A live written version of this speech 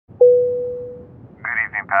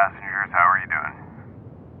passengers, how are you doing?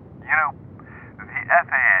 You know, the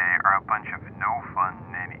FAA are a bunch of no-fun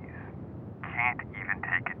ninnies. Can't even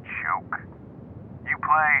take a joke. You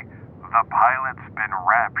play The Pilot's Been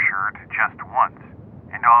Raptured just once,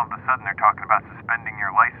 and all of a sudden they're talking about suspending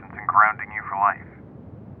your license and grounding you for life.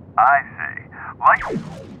 I say,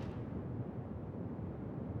 license...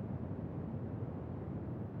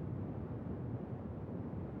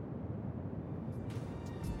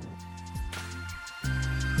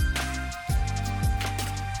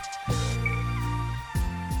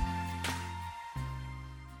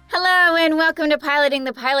 Hello and welcome to Piloting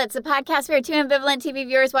the Pilots, a podcast where two ambivalent TV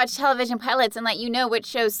viewers watch television pilots and let you know which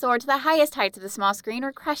shows soar to the highest heights of the small screen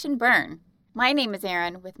or crash and burn. My name is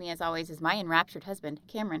Erin. With me, as always, is my enraptured husband,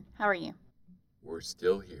 Cameron. How are you? We're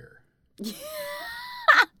still here.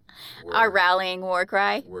 Our rallying war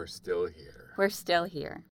cry. We're still here. We're still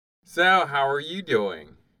here. So, how are you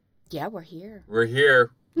doing? Yeah, we're here. We're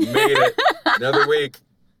here. We made it. Another week.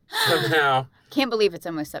 Somehow. Can't believe it's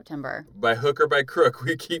almost September. By hook or by crook,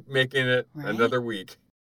 we keep making it Right? another week.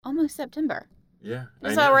 Almost September. Yeah,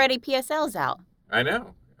 There's already PSLs out. I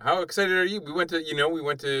know. How excited are you? We went to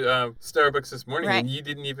Starbucks this morning, Right. and you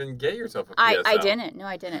didn't even get yourself a PSL. I didn't. No,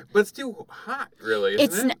 I didn't. But it's too hot, really,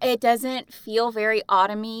 isn't it? It doesn't feel very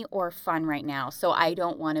autumny or fun right now, so I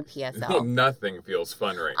don't want a PSL. Well, nothing feels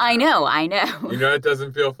fun right now. I know. You know what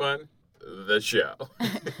doesn't feel fun? The show.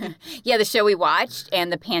 Yeah, the show we watched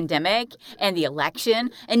and the pandemic and the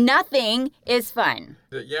election and nothing is fun.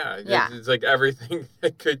 Yeah. Yeah. It's like everything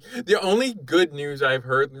that could. The only good news I've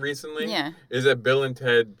heard recently is that Bill and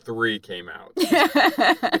Ted 3 came out. That's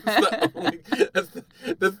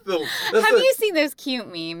Have you seen those cute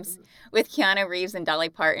memes with Keanu Reeves and Dolly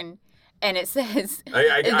Parton? And it says...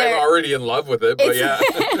 I'm already in love with it, but yeah.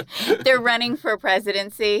 They're running for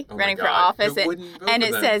presidency, running for office. And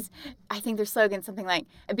it them? says, I think their slogan something like,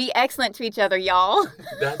 be excellent to each other, y'all.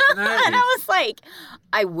 That's nice. And I was like,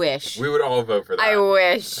 I wish. We would all vote for that. I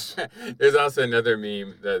wish. There's also another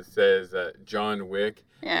meme that says John Wick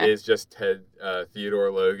is just Ted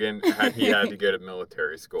Theodore Logan. He had to go to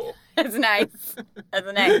military school. That's nice.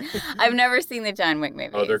 That's nice. I've never seen the John Wick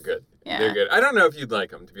movies. Oh, they're good. Yeah. They're good. I don't know if you'd like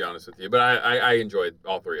them, to be honest with you, but I enjoyed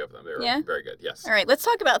all three of them. They were very good, yes. All right, let's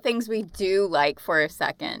talk about things we do like for a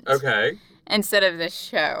second. Okay. Instead of this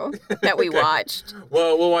show that we watched.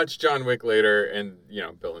 Well, we'll watch John Wick later and,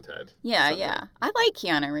 Bill and Ted. Yeah. I like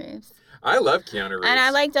Keanu Reeves. I love Keanu Reeves. And I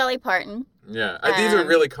like Dolly Parton. Yeah, these are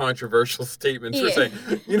really controversial statements for saying,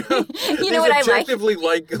 you know these what objectively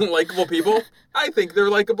likable people, I think they're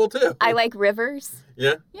likable too. I like rivers.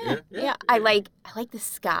 Yeah. I like the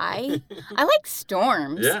sky. I like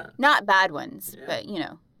storms. Yeah. Not bad ones, but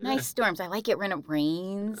nice storms. I like it when it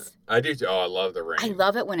rains. I do too. Oh, I love the rain. I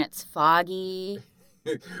love it when it's foggy.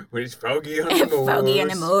 When it's foggy on the moors. Foggy on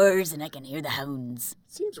the moors and I can hear the hounds.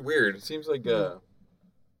 Seems weird. It seems like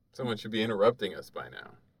someone should be interrupting us by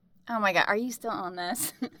now. Oh my God, are you still on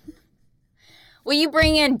this? Will you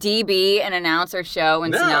bring in DB and announce our show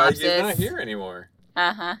and synopsis? No, he's not here anymore.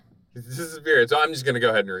 Uh-huh. This is weird, so I'm just going to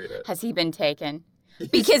go ahead and read it. Has he been taken?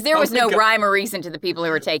 Because there was no rhyme or reason to the people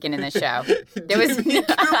who were taken in this show. There was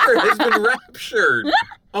Cooper has been raptured.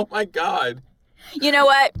 Oh my God. You know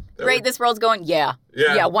what? This world's going, yeah,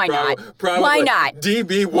 why not? Probably. Why not?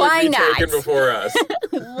 DB would be taken before us.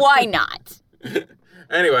 Why not?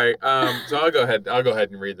 Anyway, so I'll go ahead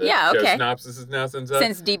and read the show synopsis now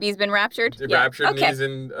since DB's been raptured? Raptured and he's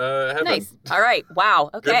in heaven. Nice. All right. Wow.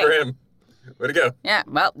 Okay. Good for him. Way to go. Yeah.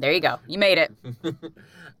 Well, there you go. You made it. We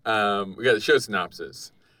got the show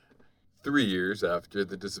synopsis. 3 years after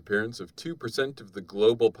the disappearance of 2% of the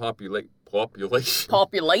global population.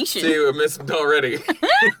 See, I missed it already.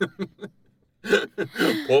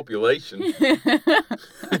 Population.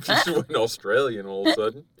 Just went Australian all of a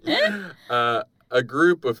sudden. A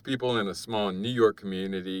group of people in a small New York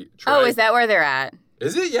community. Is that where they're at?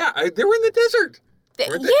 Is it? Yeah, they were in the desert.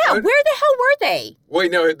 Where the hell were they?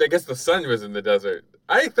 Wait, no, I guess the sun was in the desert.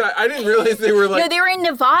 I didn't realize they were like... No, they were in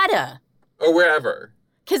Nevada. Or wherever.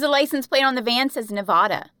 Because the license plate on the van says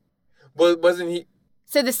Nevada. Well, wasn't he...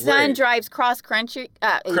 So the son drives cross-country.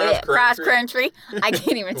 Cross-country. I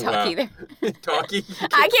can't even talk either. Talkie?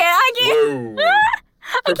 I can't. Whoa.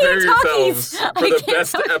 Prepare yourselves for the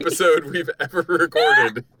best episode we've ever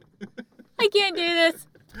recorded. I can't do this.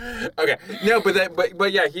 Okay, no,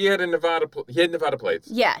 but yeah, he had Nevada plates.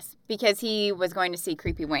 Yes, because he was going to see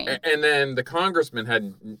Creepy Wayne. And then the congressman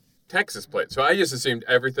had Texas plates. So I just assumed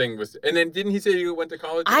everything was. And then didn't he say he went to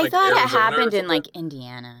college? I thought it happened in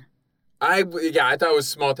Indiana. I thought it was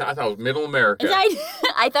small town. I thought it was middle America.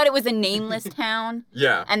 I thought it was a nameless town.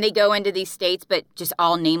 Yeah. And they go into these states, but just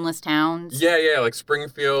all nameless towns. Yeah, like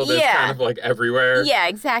Springfield is kind of like everywhere. Yeah,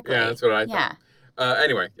 exactly. Yeah, that's what I thought.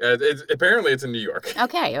 Anyway, apparently it's in New York.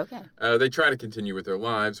 Okay. They try to continue with their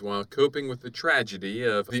lives while coping with the tragedy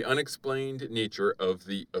of the unexplained nature of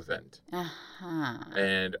the event. Uh-huh.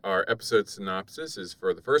 And our episode synopsis is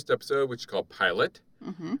for the first episode, which is called Pilot.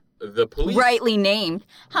 Mm-hmm. The police... Rightly named.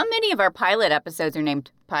 How many of our pilot episodes are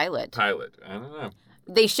named Pilot? Pilot. I don't know.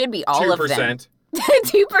 They should be all 2%. of them.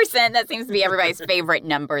 2%. That seems to be everybody's favorite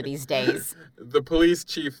number these days. The police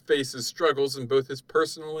chief faces struggles in both his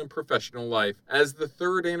personal and professional life as the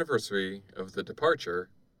 3rd anniversary of the departure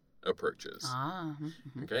approaches.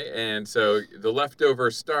 Mm-hmm. Okay, and so the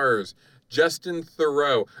leftover stars Justin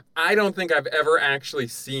Theroux. I don't think I've ever actually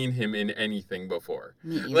seen him in anything before.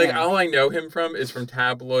 Like, all I know him from is from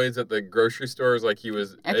tabloids at the grocery stores. Like, he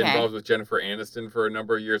was involved with Jennifer Aniston for a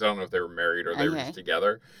number of years. I don't know if they were married or they were just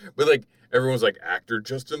together. But, like, everyone's like, actor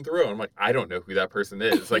Justin Theroux. I'm like, I don't know who that person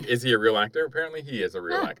is. Like, is he a real actor? Apparently, he is a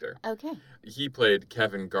real actor. Okay. He played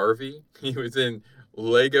Kevin Garvey. He was in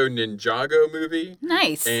Lego Ninjago movie.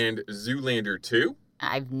 Nice. And Zoolander 2.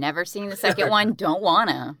 I've never seen the second one. Don't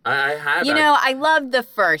wanna. I have. You know, I loved the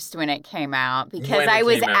first when it came out because I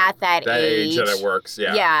was at that age. That it works,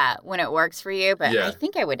 yeah. Yeah, when it works for you. But I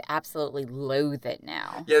think I would absolutely loathe it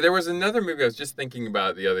now. Yeah, there was another movie I was just thinking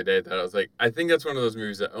about the other day that I was like, I think that's one of those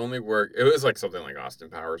movies that only work. It was like something like Austin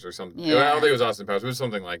Powers or something. Yeah. I don't think it was Austin Powers. It was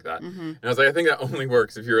something like that. Mm-hmm. And I was like, I think that only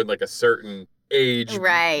works if you're in like a certain age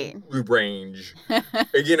range.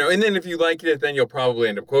 You know, and then if you like it, then you'll probably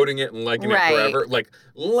end up quoting it and liking it forever. Like,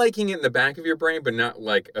 liking it in the back of your brain, but not,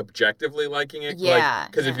 like, objectively liking it. Yeah.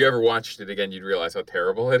 Because if you ever watched it again, you'd realize how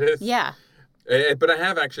terrible it is. Yeah. But I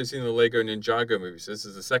have actually seen the Lego Ninjago movie, so this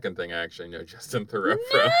is the second thing I actually know Justin Theroux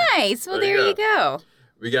from. Nice. Well, there you go.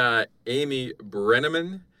 We got Amy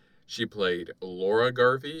Brenneman. She played Laura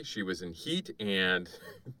Garvey. She was in Heat and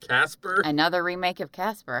Casper. Another remake of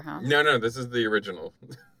Casper, huh? No, this is the original.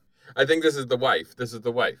 I think this is the wife.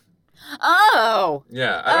 Oh.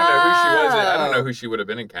 Yeah, I don't know who she was. I don't know who she would have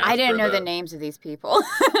been in Casper. I didn't know the names of these people.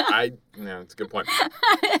 No, it's a good point.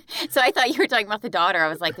 So I thought you were talking about the daughter. I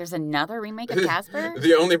was like, there's another remake of Casper?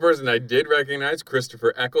 The only person I did recognize,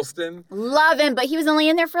 Christopher Eccleston. Love him, but he was only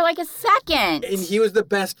in there for like a second. And he was the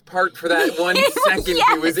best part for that 1 second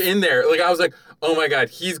he was in there. Like, I was like, oh my God,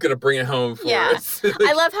 he's going to bring it home for us. Like,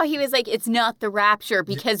 I love how he was like, it's not the rapture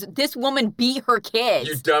because this woman beat her kids.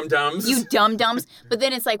 You dum-dums. You dum-dums. But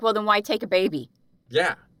then it's like, well, then why take a baby?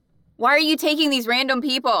 Yeah. Why are you taking these random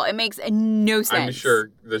people? It makes no sense. I'm sure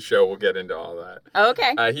the show will get into all that.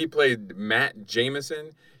 Okay. He played Matt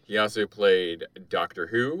Jameson. He also played Doctor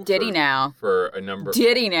Who. Did he now? For a number.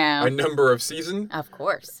 Did he now? A number of seasons. Of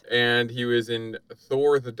course. And he was in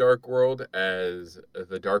Thor: The Dark World as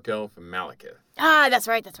the Dark Elf Malekith. Ah, that's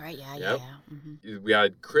right. Yeah. Mm-hmm. We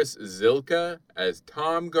had Chris Zilka as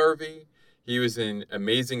Tom Garvey. He was in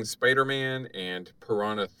Amazing Spider-Man and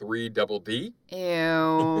Piranha 3 Double D.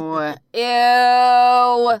 Ew.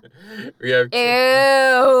 We have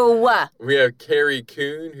Carrie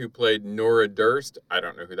Coon, who played Nora Durst. I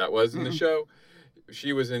don't know who that was in the show.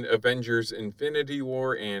 She was in Avengers Infinity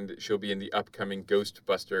War, and she'll be in the upcoming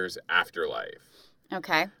Ghostbusters Afterlife.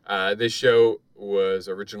 Okay. This show was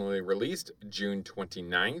originally released June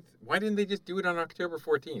 29th. Why didn't they just do it on October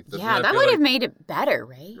 14th? That would have made it better,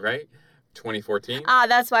 right? Right? 2014? Ah,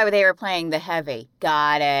 that's why they were playing the heavy.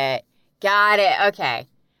 Got it. Okay.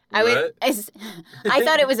 I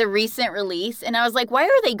thought it was a recent release, and I was like, why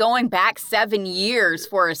are they going back 7 years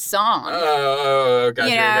for a song? Oh,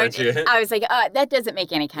 gotcha. I was like, that doesn't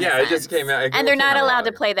make any kind of sense. Yeah, it just came out. And they're not allowed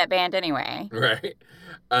to play that band anyway. Right.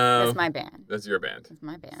 That's my band. That's your band. That's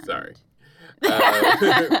my band. Sorry.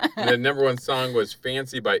 The number one song was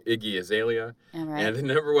Fancy by Iggy Azalea. Right. And the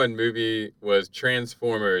number one movie was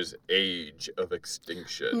Transformers Age of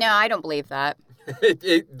Extinction. No, I don't believe that.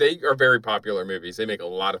 They are very popular movies. They make a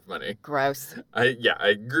lot of money. Gross. I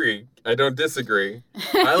agree. I don't disagree.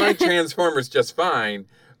 I like Transformers just fine,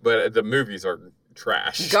 but the movies are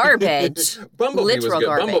trash. Garbage. Bumblebee was good.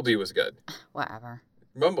 Garbage. Bumblebee was good. Whatever.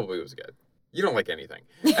 Bumblebee was good. You don't like anything.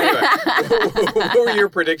 Anyway, what were your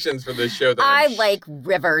predictions for this show? I like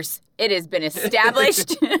rivers. It has been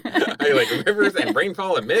established. I like rivers and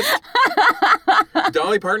rainfall and mist.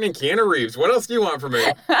 Dolly Parton and Keanu Reeves. What else do you want from me?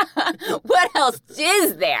 What else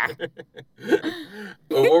is there?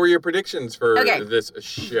 Well, what were your predictions for this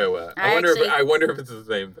show? I wonder if it's the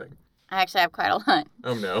same thing. I actually have quite a lot.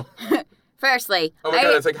 Oh, no. Firstly, Oh my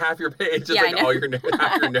God, it's like half your page. It's Yeah, I like know. all your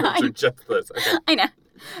half your notes are just this. Okay. I know.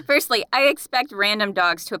 Firstly, I expect random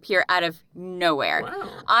dogs to appear out of nowhere. Wow.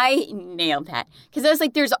 I nailed that. Because I was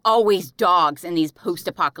like, there's always dogs in these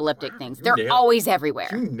post-apocalyptic things. They're nailed- always everywhere.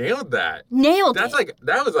 You nailed that. Nailed That's it. like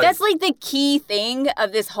that was like That's like the key thing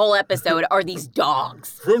of this whole episode are these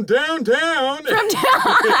dogs. from downtown. From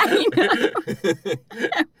I know.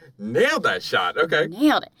 Nailed that shot. Okay.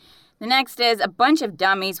 Nailed it. The next is a bunch of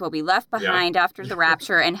dummies will be left behind after the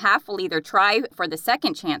rapture, and half will either try for the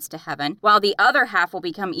second chance to heaven, while the other half will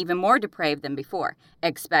become even more depraved than before.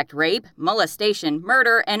 Expect rape, molestation,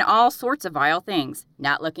 murder, and all sorts of vile things.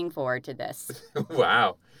 Not looking forward to this.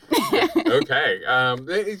 Wow. Okay.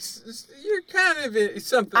 You're kind of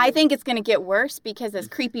something. I think it's going to get worse because, as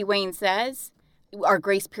Creepy Wayne says, our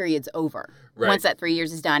grace period's over. Right. Once that 3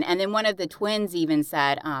 years is done. And then one of the twins even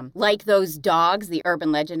said, like those dogs, the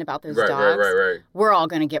urban legend about those dogs, Right. we're all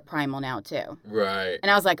going to get primal now too. Right.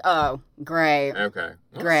 And I was like, oh, great. Okay.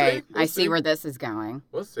 We'll Great. see. We'll I see where this is going.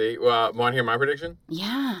 We'll see. Well, want to hear my prediction?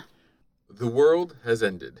 Yeah. The world has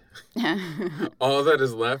ended. All that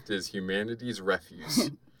is left is humanity's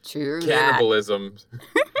refuse. True that. Cannibalism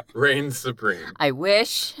reigns supreme. I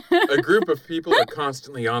wish. A group of people are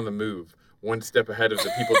constantly on the move, one step ahead of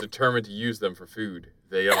the people determined to use them for food.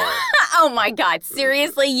 They are Oh my God.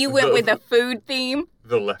 Seriously? You went with a food theme?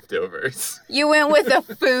 the leftovers. You went with a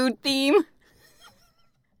food theme?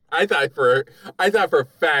 I thought for a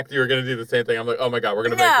fact you were going to do the same thing. I'm like, oh my God, we're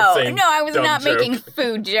going to make the same No, I was dumb not joke. making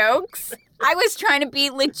food jokes. I was trying to be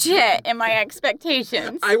legit in my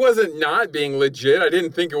expectations. I wasn't not being legit. I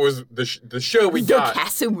didn't think it was the show we The got.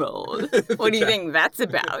 casserole. What do you think that's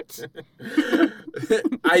about?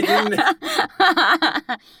 I didn't.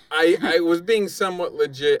 I was being somewhat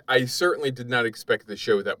legit. I certainly did not expect the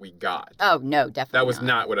show that we got. Oh, no, definitely That was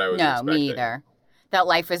not what I was No, expecting. me either. That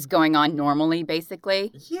life was going on normally,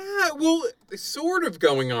 basically. Yeah, well, it's sort of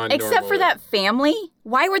going on Except for normally. that family.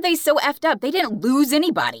 Why were they so effed up? They didn't lose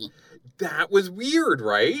anybody. That was weird,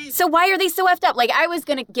 right? So why are they so effed up? Like, I was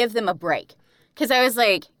going to give them a break. Because I was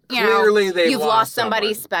like, Clearly they you've lost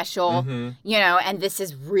somebody someone. special, Mhm. and this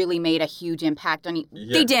has really made a huge impact on you.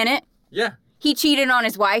 Yeah. They didn't. Yeah. He cheated on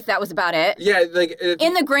his wife. That was about it. Yeah, like...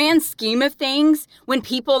 In the grand scheme of things, when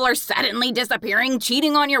people are suddenly disappearing,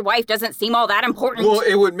 cheating on your wife doesn't seem all that important. well,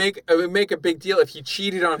 it would make a big deal if he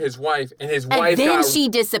cheated on his wife and his wife and then got... she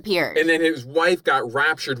disappeared. And then his wife got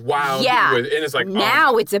raptured while Yeah. he was... And it's like...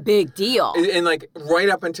 Now it's a big deal. And like, right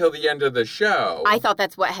up until the end of the show... I thought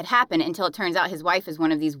that's what had happened until it turns out his wife is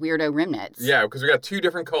one of these weirdo remnants. Yeah, because we got two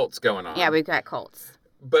different cults going on. Yeah, we've got cults.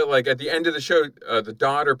 But, like, at the end of the show, the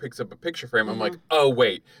daughter picks up a picture frame. I'm like, Mm-hmm. oh,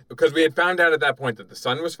 wait. Because we had found out at that point that the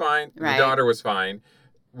son was fine, Right. the daughter was fine.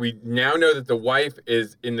 We now know that the wife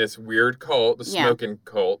is in this weird cult, the Yeah. smoking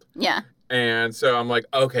cult. Yeah. And so I'm like,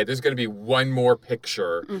 okay, there's going to be one more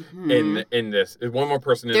picture in this. One more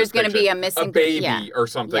person in There's this gonna picture. be a missing- baby yeah. or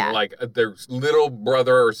something, Yeah. like their little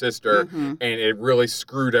brother or sister, Mhm. and it really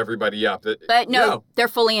screwed everybody up. But no, they're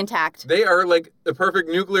fully intact. They are like the perfect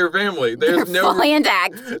nuclear family. There's They're no... fully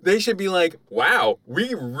intact. They should be like, wow,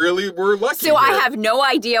 we really were lucky. So I here." have no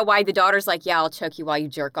idea why the daughter's like, yeah, I'll choke you while you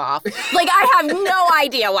jerk off. Like, I have no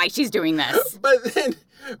idea why she's doing this.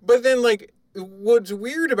 But then, like, what's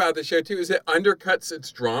weird about the show too is it undercuts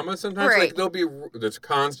its drama sometimes. Right. Like there'll be there's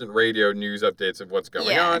constant radio news updates of what's going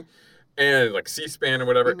Yeah. on, and like C-SPAN or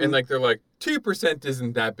whatever, and like they're like 2%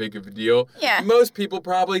 isn't that big of a deal. Yeah. Most people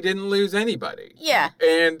probably didn't lose anybody. Yeah.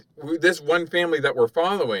 And this one family that we're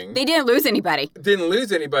following They didn't lose anybody. didn't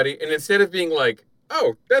lose anybody, and instead of being like,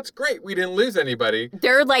 oh, that's great, we didn't lose anybody.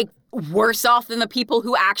 They're like worse off than the people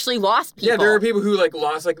who actually lost people. Yeah, there are people who like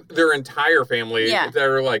lost like their entire family Yeah. that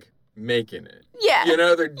are like making it. Yeah. You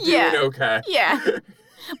know, they're doing Yeah. okay. Yeah.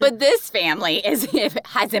 But this family has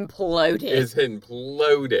imploded. Is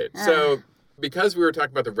imploded. So because we were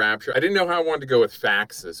talking about the rapture, I didn't know how I wanted to go with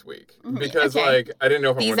facts this week. Because okay. like I didn't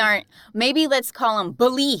know if These I aren't, maybe let's call them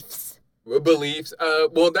beliefs. wanted beliefs.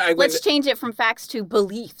 Let's change it from facts to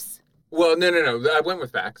beliefs. Well, no. I went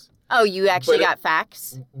with facts. Oh, you actually But- got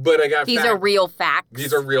facts? But I got These facts. are real facts.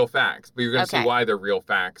 These are real facts. But you're going to Okay. see why they're real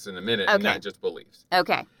facts in a minute and Okay. not just beliefs.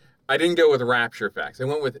 Okay. I didn't go with rapture facts. I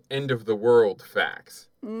went with end of the world facts.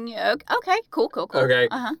 Okay. Cool. Okay.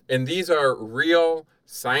 Uh-huh. And these are real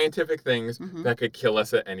scientific things Mm-hmm. that could kill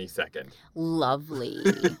us at any second. Lovely.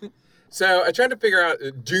 So I tried to figure out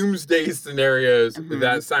doomsday scenarios Mm-hmm.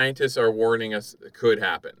 that scientists are warning us could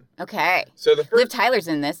happen. Okay. So the Liv first, Tyler's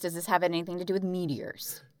in this. Does this have anything to do with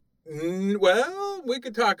meteors? well, we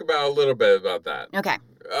could talk about a little bit about that. Okay.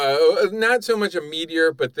 Not so much a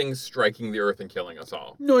meteor, but things striking the Earth and killing us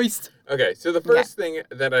all. Nice. Okay, so the first thing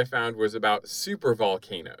that I found was about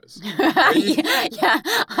supervolcanoes. Yeah,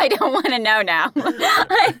 I don't want to know now.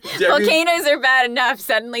 Volcanoes are bad enough.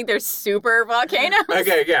 Suddenly they're super volcanoes.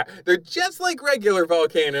 Okay, yeah. They're just like regular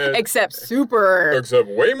volcanoes. Except super. Except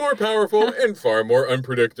way more powerful and far more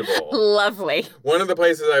unpredictable. Lovely. One of the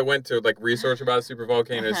places I went to research about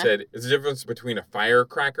supervolcanoes said it's the difference between a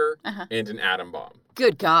firecracker and an atom bomb.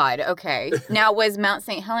 Good God. Okay. Now, was Mount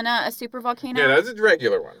St. Helena a supervolcano? Yeah, that's a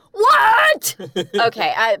regular one. What?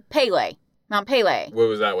 Okay. Pele. Mount Pele. What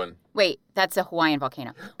was that one? Wait, that's a Hawaiian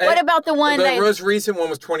volcano. What about the one The most recent one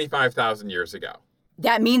was 25,000 years ago.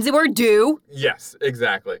 That means that we're due. Yes,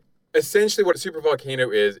 exactly. Essentially, what a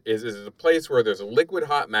supervolcano is a place where there's a liquid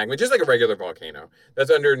hot magma, just like a regular volcano, that's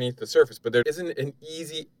underneath the surface, but there isn't an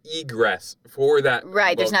easy egress for that.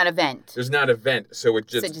 Right, there's not a vent. There's not a vent, so it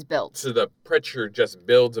just builds. So the pressure just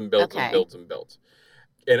builds and builds and builds and builds.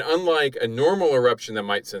 And unlike a normal eruption that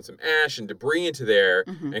might send some ash and debris into there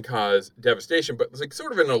and cause devastation, but it's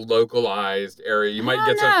sort of in a localized area, you might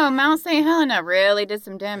get some. No, Mount St. Helena really did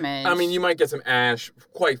some damage. I mean, you might get some ash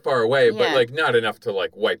quite far away, but not enough to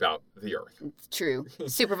wipe out the Earth. It's true.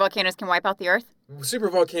 Supervolcanoes can wipe out the Earth?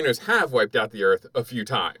 Supervolcanoes have wiped out the Earth a few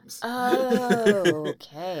times. Oh,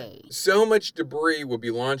 okay. So much debris would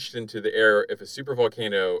be launched into the air if a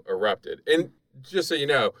supervolcano erupted. And just so you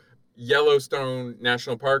know, Yellowstone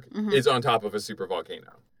National Park is on top of a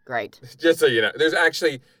supervolcano. Great. Just so you know. There's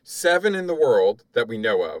actually 7 in the world that we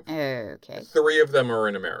know of. Okay. 3 of them are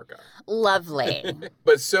in America. Lovely.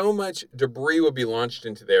 But so much debris would be launched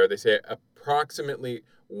into there, they say approximately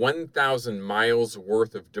 1,000 miles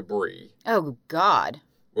worth of debris. Oh, God.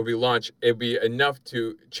 Will be launched. It would be enough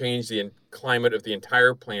to change the climate of the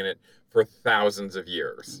entire planet for thousands of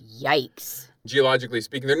years. Yikes. Geologically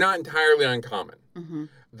speaking, they're not entirely uncommon.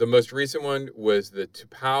 The most recent one was the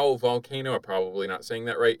Tupau volcano, I'm probably not saying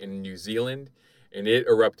that right, in New Zealand, and it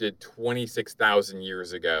erupted 26,000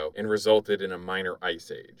 years ago and resulted in a minor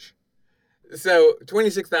ice age. So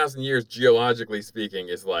 26,000 years, geologically speaking,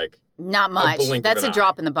 is not much. That's a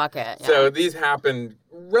drop in the bucket. Yeah. So these happen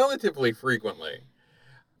relatively frequently.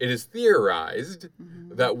 It is theorized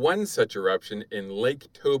that one such eruption in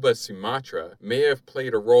Lake Toba, Sumatra, may have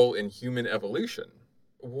played a role in human evolution.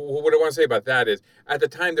 What I want to say about that is, at the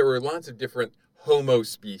time, there were lots of different Homo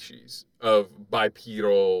species of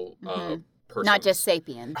bipedal persons. Not just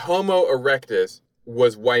sapiens. Homo erectus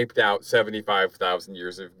was wiped out 75,000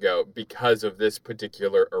 years ago because of this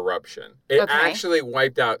particular eruption. It actually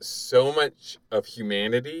wiped out so much of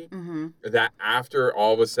humanity that after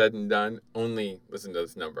all was said and done, only, listen to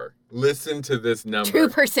this number.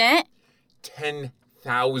 2%?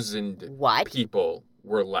 10,000 people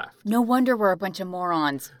were left. No wonder we're a bunch of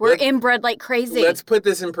morons. We're inbred like crazy. Let's put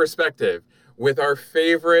this in perspective. With our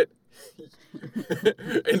favorite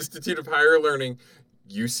Institute of Higher Learning,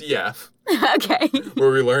 UCF. Okay. Where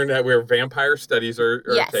we learn that where vampire studies are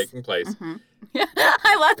taking place.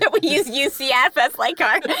 I love that we use UCF as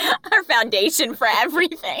our foundation for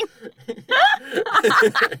everything.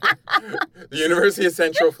 The University of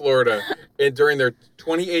Central Florida, during their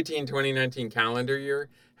 2018-2019 calendar year,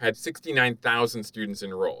 had 69,000 students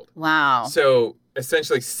enrolled. Wow. So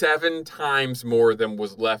essentially 7 times more than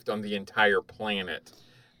was left on the entire planet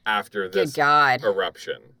after this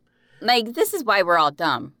eruption. This is why we're all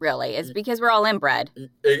dumb, really, is because we're all inbred.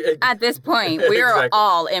 At this point, we're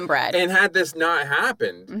all inbred. And had this not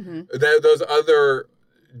happened, those other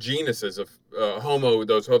genuses of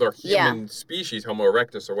those other human species, Homo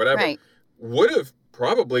erectus or whatever, would have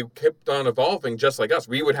probably kept on evolving just like us.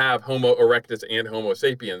 We would have Homo erectus and Homo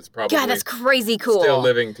sapiens probably. God, that's crazy cool. Still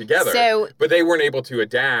living together. But they weren't able to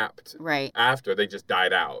adapt after. They just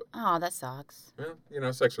died out. Oh, that sucks.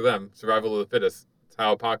 Well, sucks for them. Survival of the fittest. That's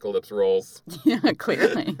how apocalypse rolls. Yeah,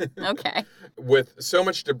 clearly. Okay. With so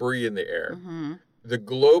much debris in the air, the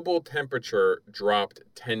global temperature dropped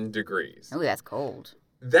 10 degrees. Oh, that's cold.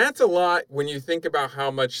 That's a lot when you think about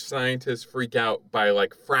how much scientists freak out by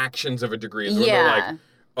fractions of a degree. When they're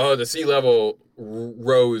the sea level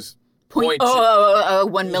rose 1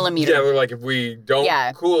 millimeter. Yeah, they're if we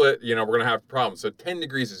don't cool it, we're going to have problems. So 10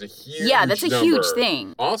 degrees is a huge that's a huge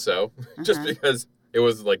thing. Also, just because it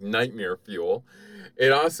was nightmare fuel,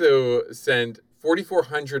 it also sent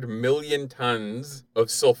 4,400 million tons of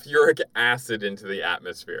sulfuric acid into the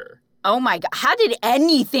atmosphere. Oh my God. How did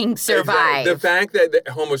anything survive? The fact that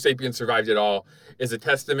Homo sapiens survived at all is a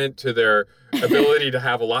testament to their ability to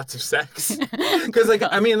have lots of sex. Because, like,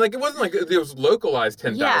 I mean, like, it wasn't like it was localized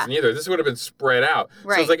 10,000 either. This would have been spread out.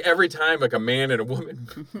 Right. So it's like every time, like, a man and a woman,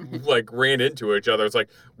 like, ran into each other, it's like,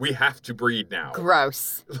 we have to breed now.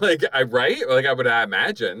 Gross. Like, right? Like, I would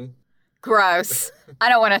imagine. Gross. I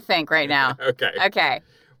don't want to think right now. Okay. Okay.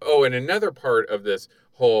 Oh, and another part of this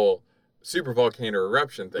whole supervolcano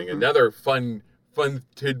eruption thing, another fun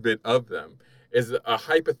tidbit of them, is a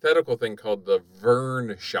hypothetical thing called the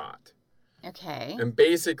Verne shot. Okay. And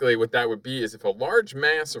basically what that would be is if a large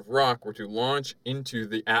mass of rock were to launch into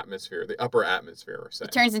the atmosphere, the upper atmosphere, say.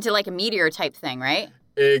 It turns into like a meteor type thing, right?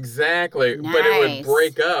 Exactly. Nice. But it would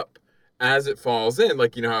break up as it falls in,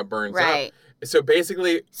 like, you know how it burns right. up. So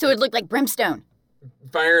basically... So it looked like brimstone.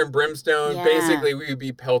 Fire and brimstone. Yeah. Basically, we would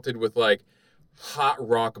be pelted with, like, hot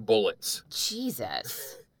rock bullets.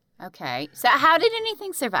 Jesus. Okay. So how did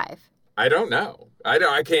anything survive? I don't know.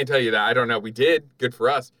 I can't tell you that. I don't know. We did. Good for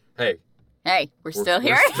us. Hey, we're still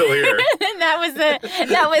here. We're still here.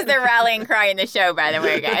 that was the rallying cry in the show, by the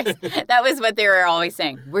way, guys. That was what they were always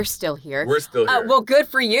saying. We're still here. We're still here. Well, good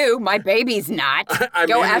for you. My baby's not.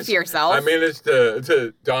 Go F yourself. I managed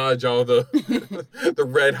to dodge all the the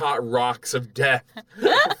red hot rocks of death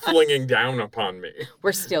flinging down upon me.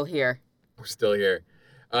 We're still here. We're still here.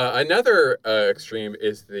 Another extreme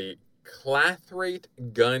is the clathrate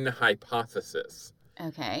gun hypothesis.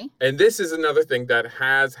 Okay. And this is another thing that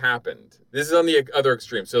has happened. This is on the other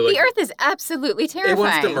extreme. So, like, the Earth is absolutely terrifying. It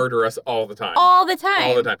wants to murder us all the time. All the time.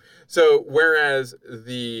 All the time. So whereas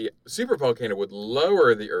the supervolcano would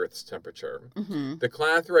lower the Earth's temperature, the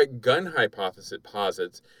clathrate gun hypothesis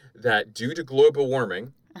posits that due to global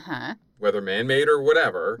warming, whether man-made or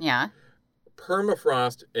whatever,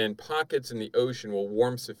 permafrost and pockets in the ocean will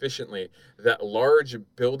warm sufficiently that large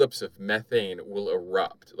buildups of methane will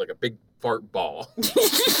erupt, like a big fart ball.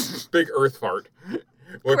 Big earth fart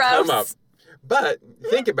will come up. But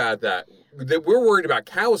think about that. We're worried about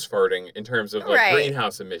cows farting in terms of like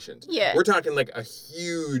greenhouse emissions. Yeah. We're talking like a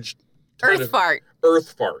huge Earth fart,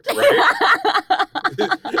 right?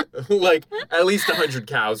 Like at least 100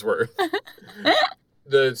 cows worth.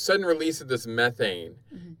 The sudden release of this methane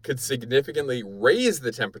could significantly raise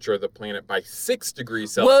the temperature of the planet by 6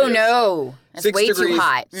 degrees Celsius. Whoa, no. That's way too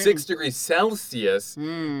hot. 6 degrees Celsius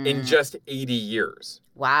in just 80 years.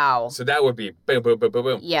 Wow. So that would be boom, boom, boom, boom,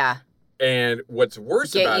 boom. Yeah. And what's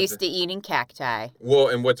worse about Get used to eating cacti. Well,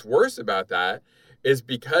 and what's worse about that is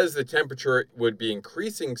because the temperature would be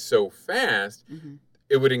increasing so fast,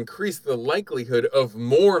 it would increase the likelihood of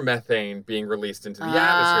more methane being released into the atmosphere.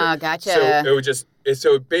 Ah, gotcha. So it would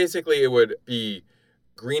so basically it would be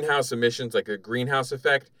greenhouse emissions, like a greenhouse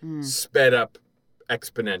effect, sped up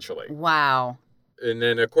exponentially. Wow. And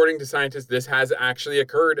then according to scientists, this has actually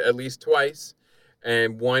occurred at least twice.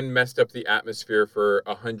 And one messed up the atmosphere for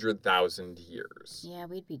 100,000 years. Yeah,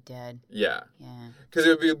 we'd be dead. Yeah. Yeah. Because it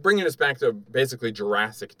would be bringing us back to basically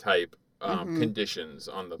Jurassic type conditions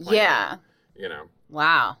on the planet. Yeah. You know.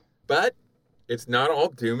 Wow. But it's not all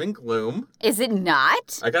doom and gloom. Is it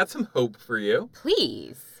not? I got some hope for you.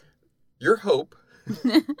 Please. Your hope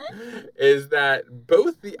is that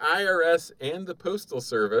both the IRS and the Postal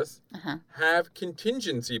Service have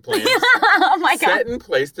contingency plans oh my God. set in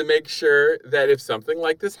place to make sure that if something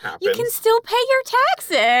like this happens, you can still pay your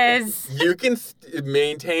taxes. You can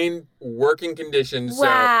maintain working conditions.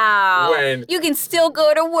 Wow. So when you can still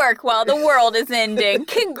go to work while the world is ending.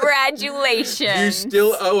 Congratulations. You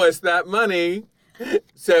still owe us that money.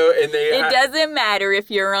 So, and it doesn't matter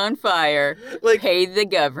if you're on fire. Like, pay the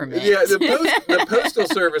government. Yeah, the Postal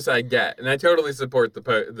Service I get, and I totally support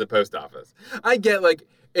the post office. I get, like,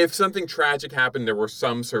 if something tragic happened, there were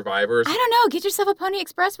some survivors. I don't know. Get yourself a Pony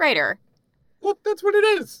Express writer. Well, that's what it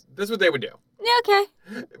is. That's what they would do. Okay.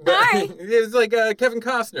 But all right. It's like Kevin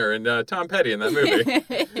Costner and Tom Petty in that movie.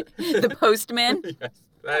 The Postman? Yes.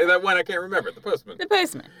 That one I can't remember. The Postman. The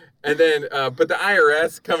Postman. And then, but the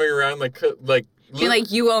IRS coming around You're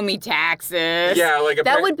like, you owe me taxes. Yeah, like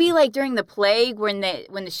that would be like during the plague when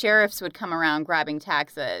the sheriffs would come around grabbing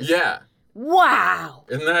taxes. Yeah. Wow.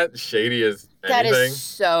 Isn't that shady as That anything? is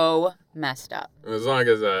so messed up. As long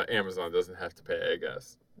as Amazon doesn't have to pay, I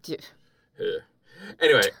guess. Dude. Yeah.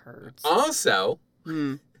 Anyway, Turds. also,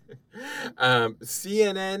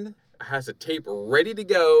 CNN has a tape ready to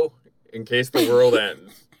go in case the world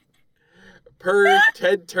ends. Per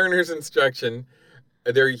Ted Turner's instruction,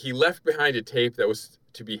 he left behind a tape that was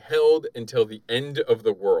to be held until the end of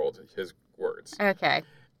the world, his words. Okay.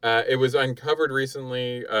 It was uncovered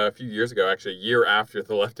recently, a few years ago, actually, a year after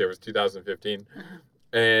The Leftovers, 2015.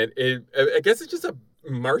 And I guess it's just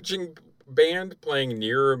marching band playing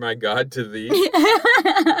Nearer My God to Thee.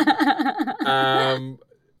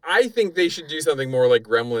 I think they should do something more like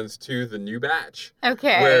Gremlins 2, The New Batch.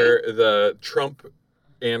 Okay. Where the Trump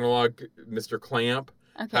analog, Mr. Clamp,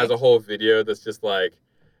 has a whole video that's just like,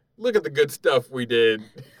 look at the good stuff we did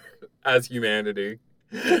as humanity.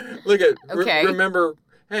 Look at, remember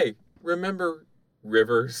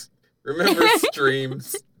rivers, remember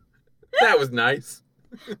streams. That was nice.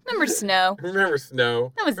 Remember snow. Remember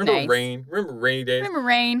snow. That was remember nice. Rain. Remember rainy days. Remember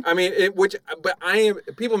rain. I mean,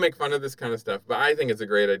 people make fun of this kind of stuff, but I think it's a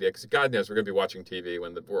great idea because God knows we're going to be watching TV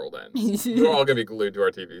when the world ends. We're all going to be glued to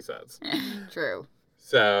our TV sets. True.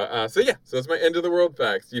 So it's my end of the world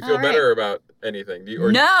facts. Do you feel better about anything?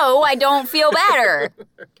 No, I don't feel better.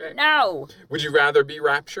 Okay. No. Would you rather be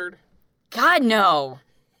raptured? God, no.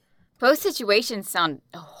 Both situations sound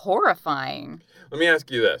horrifying. Let me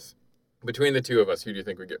ask you this. Between the two of us, who do you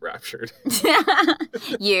think would get raptured?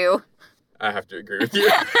 You. I have to agree with you.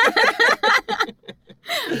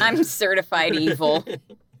 I'm certified evil.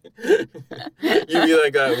 You'd be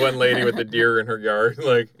like that one lady with the deer in her yard,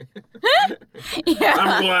 like, yeah.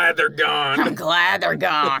 I'm glad they're gone. I'm glad they're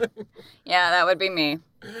gone. Yeah, that would be me.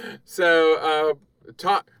 So,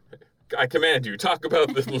 I command you, talk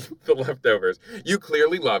about the Leftovers. You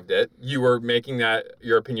clearly loved it. You were making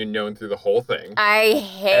your opinion known through the whole thing. I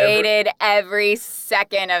hated every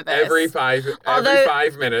second of this. Every 5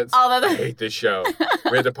 minutes. I hate this show.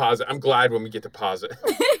 We had to pause it. I'm glad when we get to pause it.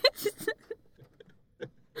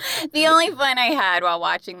 The only fun I had while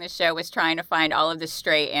watching the show was trying to find all of the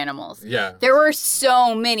stray animals. Yeah. There were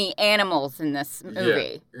so many animals in this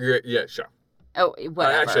movie. Yeah, sure. Oh,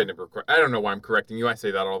 whatever. Actually, I don't know why I'm correcting you. I say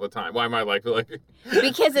that all the time. Why am I like...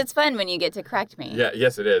 Because it's fun when you get to correct me. Yeah,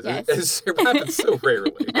 yes, it is. Yes. It happens so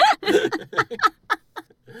rarely.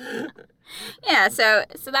 Yeah, so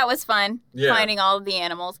that was fun, finding all of the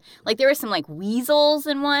animals. Like, there were some, like, weasels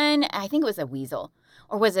in one. I think it was a weasel.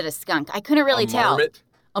 Or was it a skunk? I couldn't really tell. Marmot?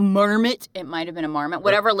 A marmot. It might have been a marmot.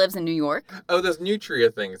 Whatever lives in New York. Oh, those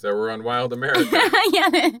nutria things that were on Wild America.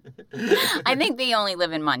 Yeah. I think they only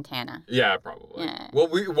live in Montana. Yeah, probably. Yeah.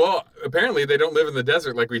 Well, apparently they don't live in the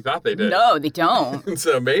desert like we thought they did. No, they don't.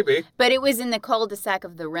 So maybe. But it was in the cul-de-sac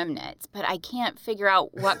of the Remnants. But I can't figure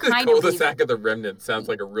out what kind of... The cul-de-sac of the Remnants sounds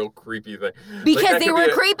like a real creepy thing. Because they were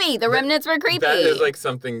creepy. The Remnants were creepy. That is like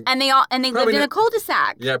something... And they lived in a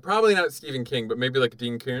cul-de-sac. Yeah, probably not Stephen King, but maybe like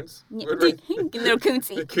Dean Koontz. Little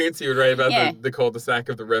Koontzy. Koontzy would write about the cul-de-sac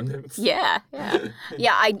of the Remnants. Yeah.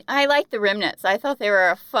 Yeah, I like the Remnants. I thought they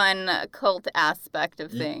were a fun cult aspect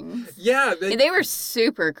of things. Yeah. They were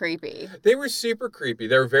super creepy. They were super creepy.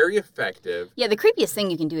 They were very effective. Yeah, the creepiest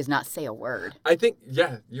thing you can do is not say a word. I think,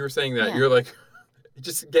 you were saying that. Yeah. You're like,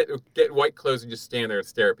 just get white clothes and just stand there and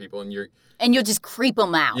stare at people, and you'll just creep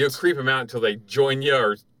them out. You'll creep them out until they join you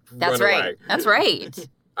or run away. That's right.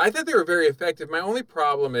 I thought they were very effective. My only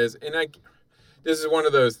problem is, this is one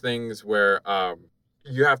of those things where I'm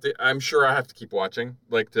sure I have to keep watching,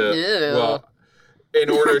 in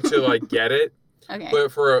order to get it. Okay.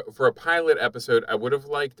 But for a pilot episode, I would have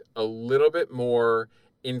liked a little bit more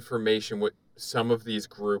information with some of these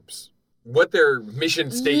groups, what their mission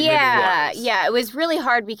statement was. Yeah, it was really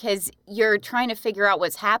hard because you're trying to figure out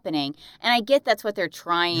what's happening, and I get that's what they're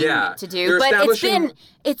trying to do. But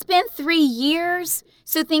it's been 3 years,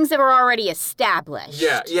 so things that were already established.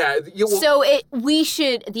 Yeah. So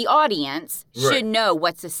the audience should know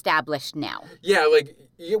what's established now. Yeah,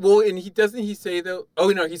 and he say though? Oh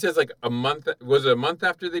no, he says a month. Was it a month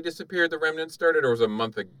after they disappeared? The Remnants started, or was it a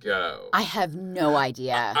month ago? I have no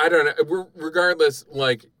idea. I don't know. Regardless,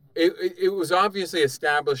 It was obviously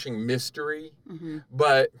establishing mystery,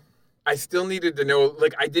 but I still needed to know,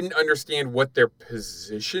 I didn't understand what their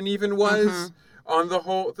position even was on the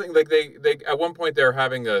whole thing. They at one point they were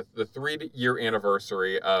having the 3-year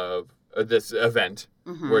anniversary of this event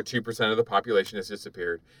where 2% of the population has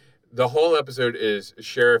disappeared. The whole episode is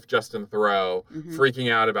Sheriff Justin Theroux freaking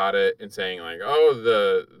out about it and saying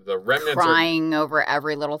the remnants crying over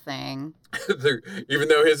every little thing. Even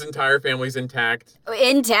though his entire family's intact,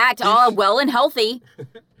 all well and healthy,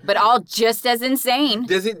 but all just as insane.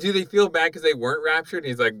 Do they feel bad because they weren't raptured? And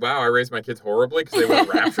he's like, wow, I raised my kids horribly because they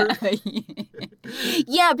weren't raptured.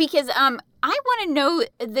 Yeah, because I want to know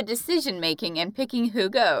the decision making and picking who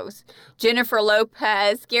goes. Jennifer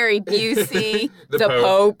Lopez, Gary Busey, the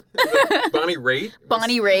Pope. Bonnie Raitt.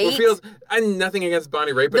 Bonnie Raitt. I'm nothing against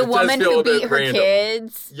Bonnie Raitt, but the woman who beat her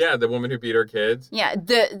kids. Yeah, the woman who beat her kids. Yeah,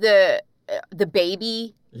 the the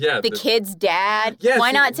baby, Yeah. the kid's dad. Yeah,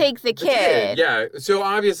 Why see, not take the kid? Yeah. So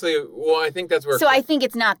obviously, well, I think that's where. So I think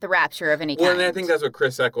it's not the rapture of any kind. Well, and I think that's what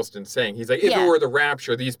Chris Eccleston's saying. He's like, if it were the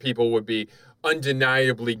rapture, these people would be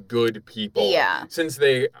undeniably good people. Yeah. Since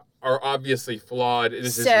they are obviously flawed,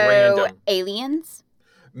 this is So random. aliens?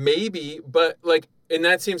 Maybe, but like, and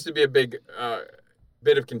that seems to be a big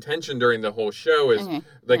bit of contention during the whole show is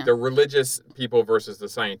the religious people versus the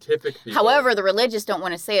scientific people. However, the religious don't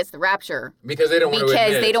want to say it's the rapture because they don't want to admit.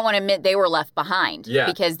 Because they don't want to admit they were left behind. Yeah.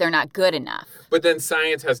 Because they're not good enough. But then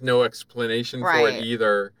science has no explanation for it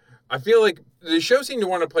either. I feel like the show seemed to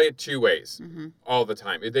want to play it two ways all the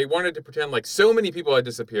time. They wanted to pretend like so many people had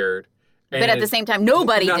disappeared. But at the same time,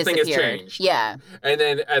 nobody nothing disappeared. Has changed. Yeah. And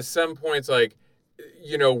then at some points, like,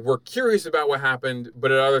 you know, we're curious about what happened,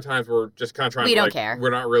 but at other times we're just kind of trying to, don't care. We're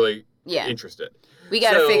not really interested. We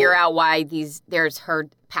got to figure out why there's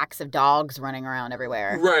herd packs of dogs running around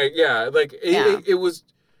everywhere. Right, yeah. Like, it was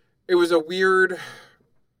a weird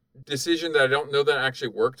decision that I don't know that actually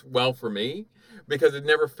worked well for me. Because it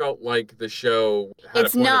never felt like the show had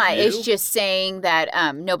It's a point not. of view. It's just saying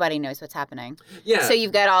that nobody knows what's happening. Yeah. So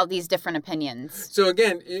you've got all these different opinions. So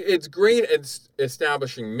again, it's great at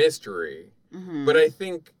establishing mystery, Mm-hmm. but I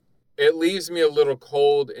think it leaves me a little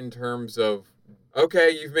cold in terms of, okay,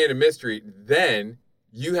 you've made a mystery, then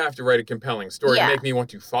you have to write a compelling story to make me want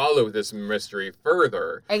to follow this mystery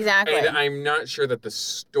further. Exactly. And I'm not sure that the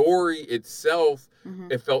story itself,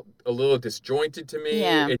 it felt a little disjointed to me.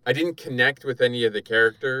 Yeah. I didn't connect with any of the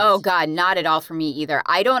characters. Oh, God, not at all for me either.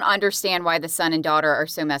 I don't understand why the son and daughter are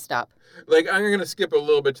so messed up. Like, I'm going to skip a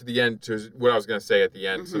little bit to the end to what I was going to say at the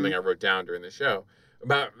end, something I wrote down during the show.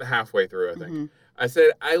 About halfway through, I think. I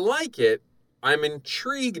said, I like it. I'm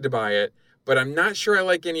intrigued by it. But I'm not sure I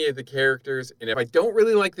like any of the characters. And if I don't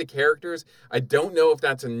really like the characters, I don't know if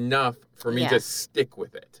that's enough for me to stick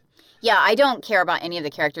with it. Yeah, I don't care about any of the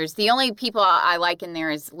characters. The only people I like in there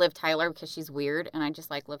is Liv Tyler because she's weird, and I just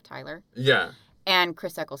like Liv Tyler. Yeah. And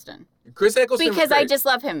Chris Eccleston. Chris Eccleston because I just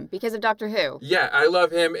love him because of Doctor Who. Yeah, I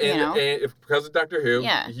love him. And because of Doctor Who,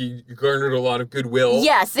 he garnered a lot of goodwill.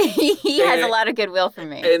 Yes, he has a lot of goodwill for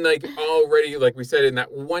me. And like already, like we said, in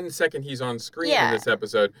that 1 second he's on screen in this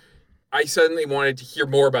episode, I suddenly wanted to hear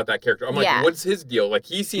more about that character. I'm like, what's his deal? Like,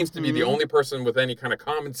 he seems to be the only person with any kind of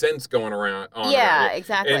common sense going around.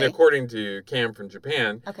 Exactly. And according to Cam from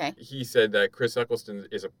Japan, he said that Chris Eccleston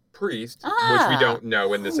is a priest, which we don't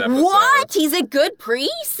know in this episode. What? He's a good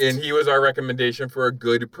priest? And he was our recommendation for a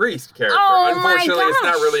good priest character. Oh, unfortunately, it's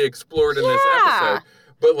not really explored in this episode.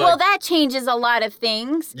 But well, that changes a lot of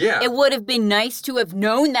things. Yeah. It would have been nice to have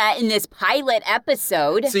known that in this pilot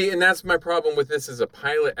episode. See, and that's my problem with this as a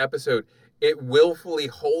pilot episode. It willfully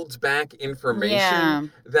holds back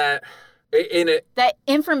information that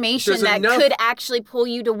information that could actually pull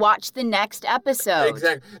you to watch the next episode.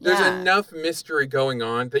 Exactly. There's enough mystery going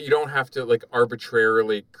on that you don't have to like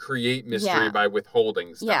arbitrarily create mystery by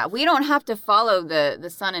withholding stuff. Yeah, we don't have to follow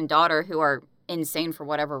the son and daughter who are insane for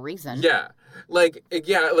whatever reason. Yeah. Like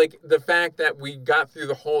the fact that we got through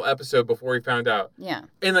the whole episode before we found out. Yeah.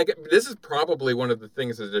 And like, this is probably one of the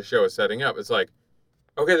things that the show is setting up. It's like,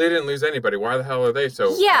 okay, they didn't lose anybody. Why the hell are they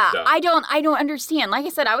so Yeah, I don't understand. Like I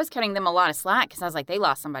said, I was cutting them a lot of slack because I was like, they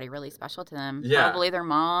lost somebody really special to them. Yeah. Probably their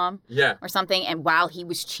mom. Yeah. Or something. And while he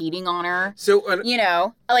was cheating on her. So, you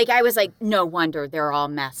know, like I was like, no wonder they're all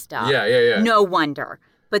messed up. Yeah. No wonder.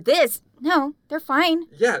 But this, no, they're fine.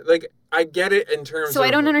 Yeah, like, I get it in terms of... So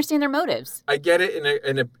I don't understand their motives. I get it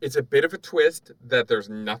in it's a bit of a twist that there's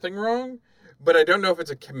nothing wrong, but I don't know if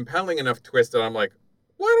it's a compelling enough twist that I'm like,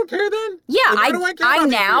 well, I don't care then. Yeah, like, I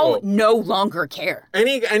now no longer care.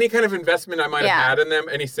 Any kind of investment I might have had in them,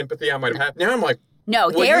 any sympathy I might have had, now I'm like... No,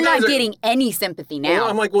 well, they're not getting any sympathy now. Well,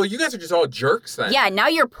 I'm like, well, you guys are just all jerks then. Yeah, now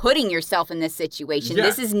you're putting yourself in this situation. Yeah.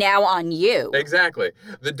 This is now on you. Exactly.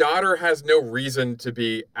 The daughter has no reason to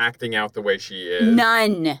be acting out the way she is.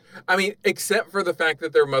 None. I mean, except for the fact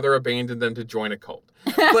that their mother abandoned them to join a cult.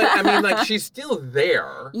 But, I mean, like, she's still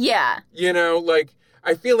there. Yeah. You know, like,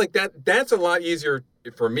 I feel like that's a lot easier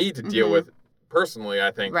for me to deal with personally,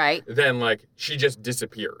 I think. Right. Than, like, she just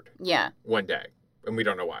disappeared. Yeah. One day. And we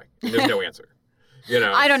don't know why. And there's no answer. You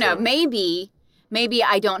know, I don't know. Maybe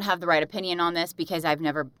I don't have the right opinion on this because I've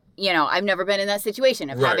never been in that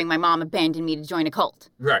situation of having my mom abandon me to join a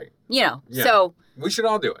cult. Right. You know, yeah. So... We should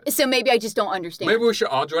all do it. So maybe I just don't understand. Maybe we should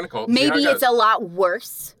all join a cult. Maybe it's a lot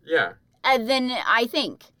worse. Yeah. Than I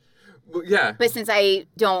think. Well, yeah. But since I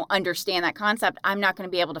don't understand that concept, I'm not going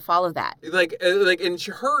to be able to follow that. Like, and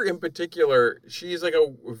her in particular, she's like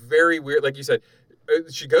a very weird, like you said,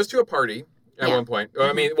 she goes to a party At one point.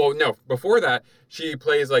 I mean, well, no. Before that, she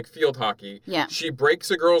plays like field hockey. Yeah. She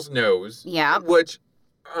breaks a girl's nose. Yeah. Which,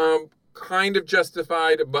 kind of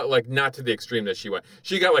justified, but like not to the extreme that she went.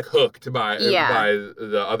 She got like hooked by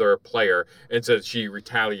the other player, and so she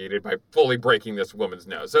retaliated by fully breaking this woman's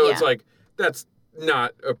nose. So it's like that's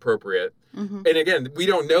not appropriate. Mm-hmm. And again, we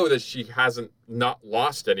don't know that she hasn't not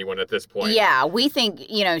lost anyone at this point. Yeah, we think,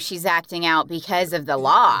 she's acting out because of the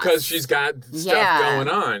loss. Because she's got stuff going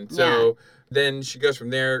on. So then she goes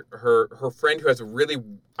from there. Her friend who has a really,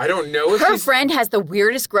 I don't know if her friend has the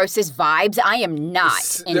weirdest, grossest vibes. I am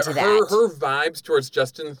not into that. Her vibes towards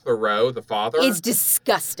Justin Theroux, the father, is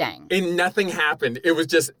disgusting. And nothing happened. It was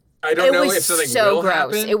just, I don't know if something will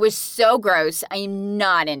happen. It was so gross. I am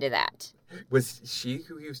not into that. Was she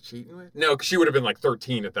who he was cheating with? No, because she would have been like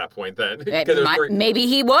 13 at that point then. Maybe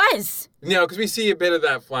he was. No, because we see a bit of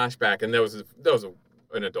that flashback, and that was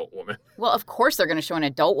an adult woman. Well, of course they're going to show an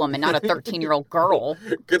adult woman, not a 13-year-old girl.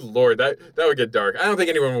 Good Lord, that would get dark. I don't think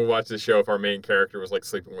anyone would watch this show if our main character was like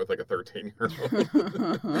sleeping with like a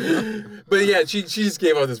 13-year-old. But yeah, she just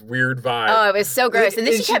gave off this weird vibe. Oh, it was so gross. And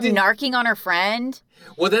then she kept narking on her friend.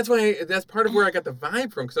 Well, that's part of where I got the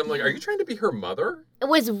vibe from, because I'm like, are you trying to be her mother? It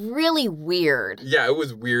was really weird. Yeah, it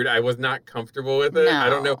was weird. I was not comfortable with it. No.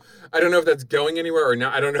 I don't know if that's going anywhere or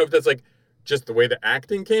not. I don't know if that's like just the way the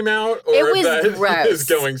acting came out, or if that is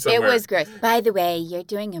going somewhere. It was gross. By the way, you're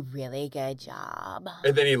doing a really good job.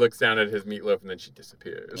 And then he looks down at his meatloaf, and then she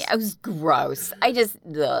disappears. Yeah, it was gross.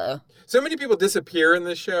 So many people disappear in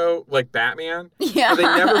this show, like Batman. Yeah. But they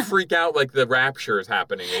never freak out like the rapture is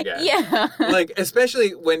happening again. Yeah. Like,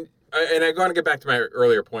 especially when, and I'm going to get back to my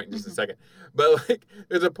earlier point in just a second, but like,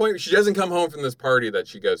 there's a point where she doesn't come home from this party that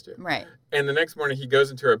she goes to. Right. And the next morning he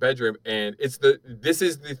goes into her bedroom, and this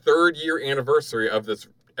is the 3rd year anniversary of this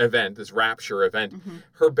event, this rapture event. Mm-hmm.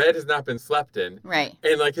 Her bed has not been slept in. Right.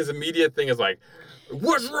 And like his immediate thing is like,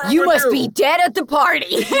 what's wrong with you? You must be dead at the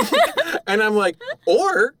party. And I'm like,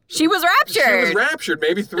 or she was raptured. She was raptured.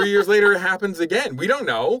 Maybe 3 years later it happens again. We don't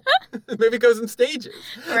know. Maybe it goes in stages.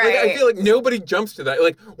 Right. Like, I feel like nobody jumps to that.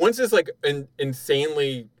 Like, once this like an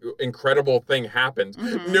insanely incredible thing happens,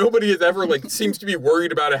 nobody has ever like seems to be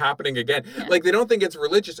worried about it happening again. Yeah. Like, they don't think it's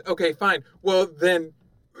religious. Okay, fine. Well, then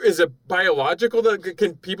is it biological? That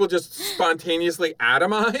can people just spontaneously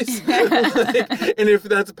atomize? Like, and if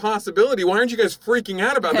that's a possibility, why aren't you guys freaking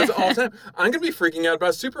out about this all the time? I'm going to be freaking out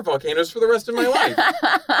about supervolcanoes for the rest of my life.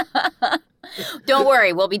 Don't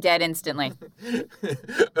worry, we'll be dead instantly.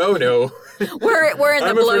 Oh no. We're in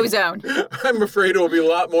the blow zone. I'm afraid it will be a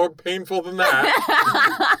lot more painful than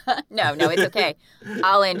that. No, it's okay.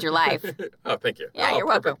 I'll end your life. Oh, thank you. Yeah, you're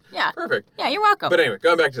welcome. Yeah. Perfect. Yeah, you're welcome. But anyway,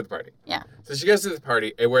 going back to the party. Yeah. So she goes to this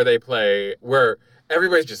party where they play, where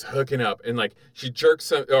everybody's just hooking up, and like she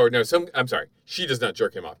jerks I'm sorry, she does not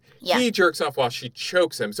jerk him off. Yeah. He jerks off while she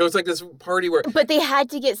chokes him. So it's like this party where. But they had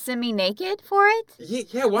to get semi-naked for it?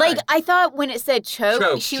 Yeah, why? Like, I thought when it said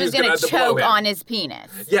choke she was going to choke on his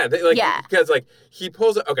penis. Yeah, because like he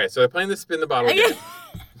pulls it. Okay, so they're playing the spin the bottle game.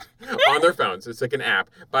 On their phones. It's like an app.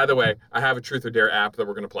 By the way, I have a Truth or Dare app that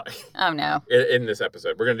we're going to play. Oh, no. In this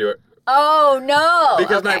episode. We're going to do it. Oh, no.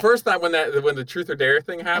 Because my first thought when the Truth or Dare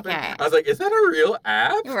thing happened, I was like, is that a real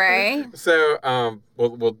app? Right. So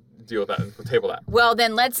we'll deal with that and we'll table that. Well,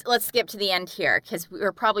 then let's skip to the end here because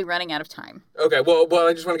we're probably running out of time. Okay. Well,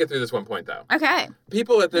 I just want to get through this one point, though. Okay.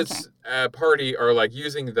 People at this party are, like,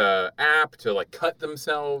 using the app to, like, cut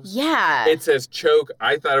themselves. Yeah. It says choke.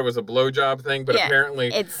 I thought it was a blowjob thing, but apparently...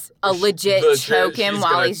 It's a legit choke him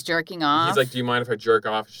while he's jerking off. He's like, do you mind if I jerk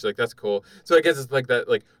off? She's like, that's cool. So I guess it's like that,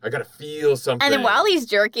 like, I gotta feel something. And then while he's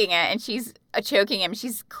jerking it and she's choking him,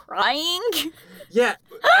 she's crying. Yeah.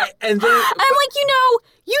 And then... I'm like,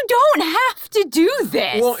 you don't have to do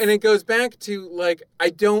this. Well, and it goes back to, like, I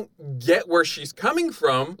don't get where she's coming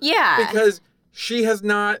from. Yeah. Because she has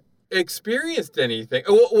not experienced anything.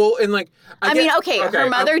 Well, and like... her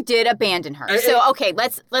mother did abandon her. Let's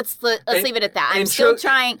leave it at that. I'm still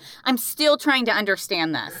trying to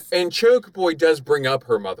understand this. And Choke Boy does bring up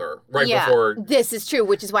her mother before... This is true,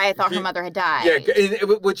 which is why I thought her mother had died. Yeah,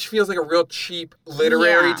 which feels like a real cheap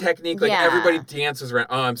literary technique. Like, everybody dances around,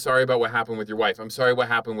 oh, I'm sorry about what happened with your wife. I'm sorry what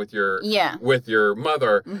happened with your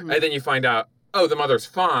mother. Mm-hmm. And then you find out, oh, the mother's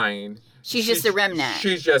fine. She's just a remnant.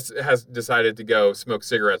 She just has decided to go smoke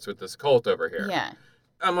cigarettes with this cult over here. Yeah.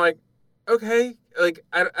 I'm like, okay. Like,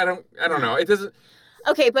 I don't know. It doesn't...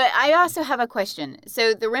 Okay, but I also have a question.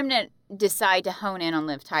 So the remnant decide to hone in on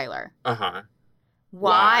Liv Tyler. Uh-huh.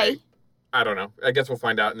 Why? I don't know. I guess we'll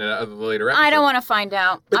find out in a later episode. I don't want to find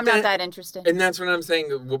out. I'm not that interested. And that's what I'm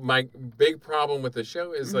saying. My big problem with the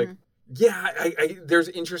show is, like, Yeah, there's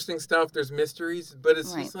interesting stuff. There's mysteries, but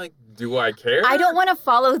it's just like, do I care? I don't want to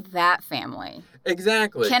follow that family.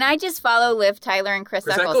 Exactly. Can I just follow Liv Tyler and Chris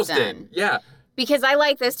Eccleston? Yeah. Because I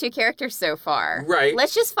like those two characters so far. Right.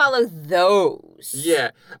 Let's just follow those.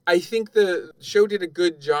 Yeah. I think the show did a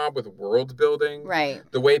good job with world building. Right.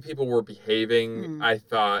 The way people were behaving, I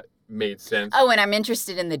thought made sense. Oh, and I'm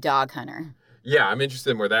interested in the dog hunter. Yeah, I'm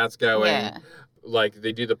interested in where that's going. Yeah. Like,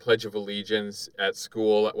 they do the Pledge of Allegiance at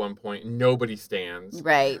school at one point. Nobody stands.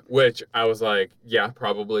 Right. Which I was like, yeah,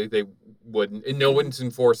 probably they wouldn't. And no one's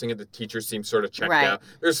enforcing it. The teachers seem sort of checked out.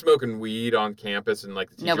 They're smoking weed on campus, and like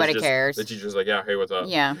the teachers nobody cares. The teacher's like, yeah, hey, what's up?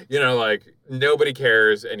 Yeah. You know, like, nobody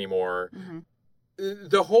cares anymore.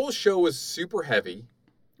 The whole show was super heavy.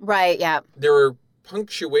 Right, yeah. There were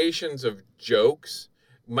punctuations of jokes.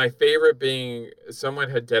 My favorite being someone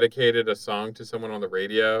had dedicated a song to someone on the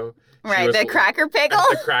radio. Right, the Cracker Pickle?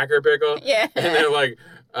 The Cracker Pickle. Yeah. And they're like,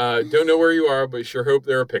 don't know where you are, but sure hope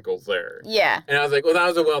there are pickles there. Yeah. And I was like, well, that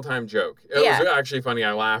was a well-timed joke. It was actually funny.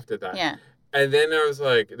 I laughed at that. Yeah. And then I was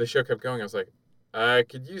like, the show kept going. I was like, I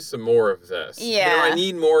could use some more of this. Yeah. You know, I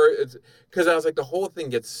need more. Because I was like, the whole thing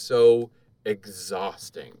gets so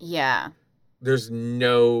exhausting. Yeah. There's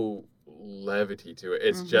no levity to it.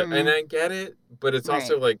 It's just, and I get it, but it's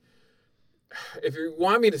also like, if you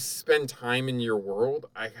want me to spend time in your world,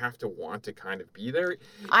 I have to want to kind of be there.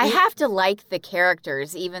 I have to like the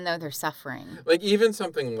characters, even though they're suffering. Like, even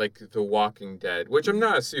something like The Walking Dead, which I'm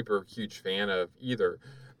not a super huge fan of either,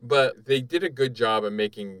 but they did a good job of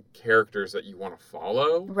making characters that you want to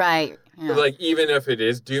follow. Right. Yeah. Like, even if it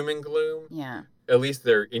is doom and gloom, at least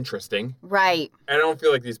they're interesting. Right. I don't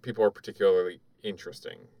feel like these people are particularly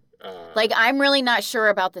interesting. Like, I'm really not sure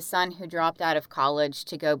about the son who dropped out of college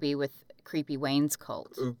to go be with Creepy Wayne's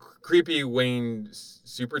cult. Creepy Wayne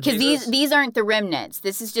Super Jesus? Because these aren't the remnants.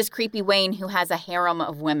 This is just Creepy Wayne who has a harem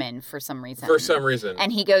of women for some reason. For some reason.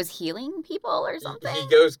 And he goes healing people or something? He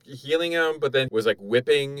goes healing them, but then was like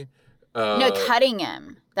whipping. No, cutting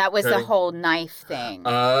him. That was the whole knife thing.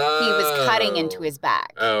 Oh. He was cutting into his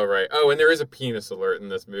back. Oh, right. Oh, and there is a penis alert in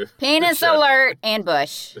this movie. Penis alert and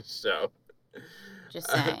Bush. The show. Just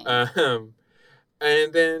saying.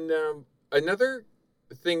 And then another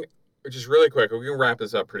thing, just really quick, we can wrap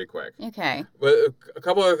this up pretty quick. Okay. But a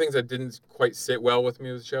couple other things that didn't quite sit well with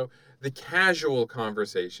me with the show. The casual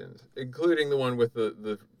conversations, including the one with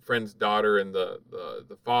the friend's daughter and the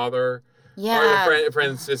father. Yeah. Or the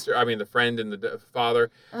friend's sister. I mean, the friend and the father.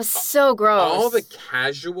 It was so gross. All the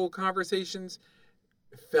casual conversations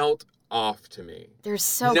felt off to me. They're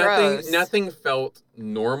so gross. Nothing felt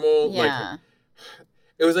normal. Yeah. Like,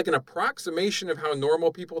 it was like an approximation of how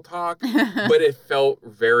normal people talk, but it felt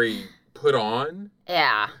very put on.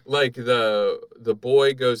 Yeah. Like the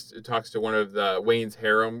boy talks to one of the Wayne's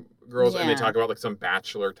harem girls, and they talk about like some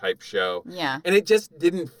bachelor type show. Yeah. And it just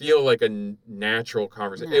didn't feel like a natural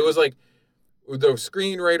conversation. No. It was like the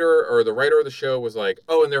screenwriter or the writer of the show was like,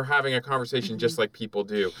 oh, and they're having a conversation just like people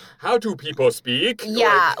do. How do people speak?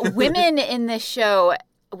 Yeah. Women in this show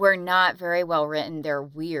were not very well written. They're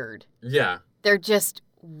weird. Yeah. They're just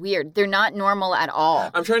weird. They're not normal at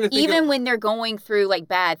all. I'm trying to think even when they're going through like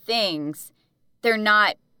bad things, they're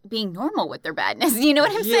not being normal with their badness. You know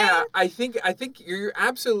what I'm saying? Yeah, I think you're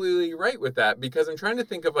absolutely right with that, because I'm trying to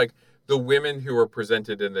think of like the women who are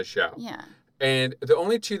presented in the show. Yeah. And the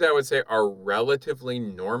only two that I would say are relatively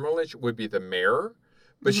normalish would be the mayor,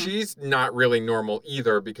 but she's not really normal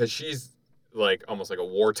either, because she's like almost like a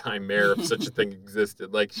wartime mayor if such a thing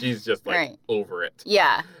existed. Like, she's just like over it.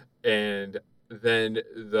 Yeah. And then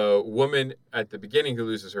the woman at the beginning who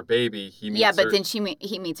loses her baby, he meets her. Then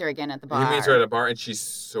he meets her again at the bar. He meets her at a bar, and she's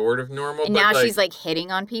sort of normal. And but now like, she's like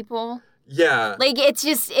hitting on people. Yeah. Like, it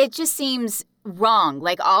just seems wrong.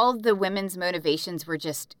 Like, all the women's motivations were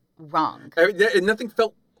just wrong. Nothing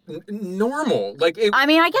felt normal. Like, I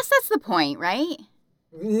mean, I guess that's the point, right?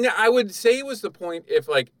 I would say it was the point if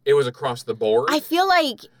like it was across the board. I feel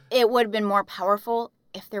like it would have been more powerful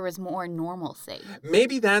if there was more normalcy.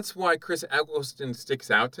 Maybe that's why Chris Eccleston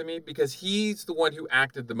sticks out to me, because he's the one who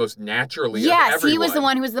acted the most naturally. Yes, of everyone. He was the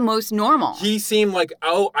one who was the most normal. He seemed like,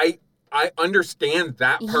 I understand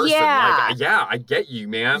that person. Yeah. Like, yeah, I get you,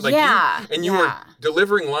 man. Like, you were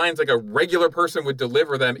delivering lines like a regular person would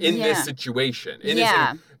deliver them in this situation. In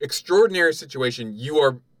this extraordinary situation, you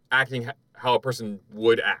are acting how a person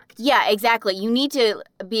would act. Yeah, exactly. You need to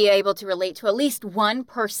be able to relate to at least one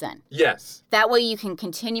person. Yes. That way you can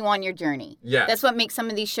continue on your journey. Yes. That's what makes some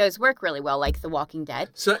of these shows work really well, like The Walking Dead.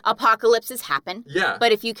 So, apocalypses happen. Yeah.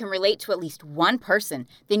 But if you can relate to at least one person,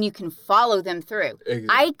 then you can follow them through. Exactly.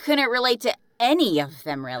 I couldn't relate to any of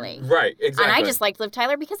them, really. Right, exactly. And I just liked Liv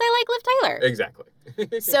Tyler because I like Liv Tyler. Exactly.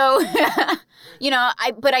 So,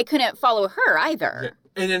 but I couldn't follow her either. Yeah.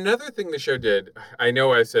 And another thing the show did, I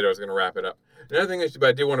know I said I was going to wrap it up. Another thing, but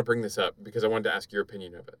I did want to bring this up because I wanted to ask your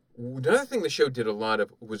opinion of it. Another thing the show did a lot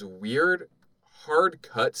of was weird, hard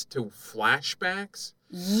cuts to flashbacks.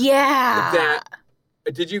 Yeah.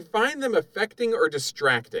 Did you find them affecting or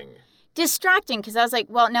distracting? Distracting, because I was like,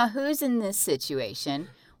 well, now who's in this situation?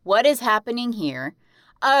 What is happening here?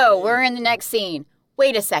 Oh, we're in the next scene.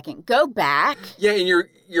 Wait a second. Go back. Yeah, and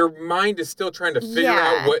your mind is still trying to figure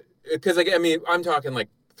out what... Because, I'm talking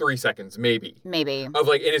 3 seconds, maybe. Maybe. And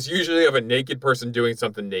it's usually of a naked person doing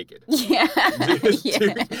something naked. Yeah. And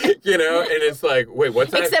it's like, wait,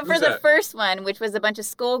 what's that? Except for the first one, which was a bunch of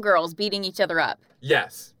schoolgirls beating each other up.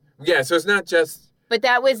 Yes. Yeah, so it's not just... But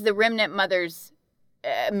that was the remnant mother's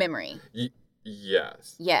memory.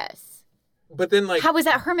 Yes. Yes. But then, how was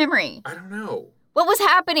that her memory? I don't know. What was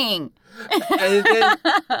happening?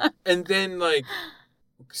 and then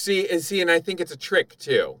see, and I think it's a trick,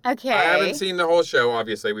 too. Okay. I haven't seen the whole show,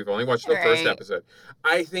 obviously. We've only watched the first episode.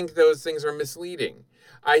 I think those things are misleading.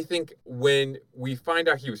 I think when we find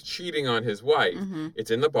out he was cheating on his wife,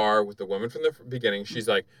 it's in the bar with the woman from the beginning. She's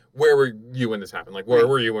like, where were you when this happened? Where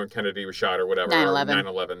were you when Kennedy was shot or whatever?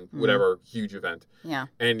 9/11, whatever huge event. Yeah.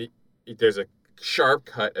 And there's a sharp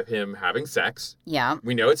cut of him having sex. Yeah.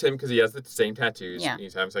 We know it's him because he has the same tattoos. Yeah.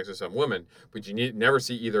 He's having sex with some woman, but you never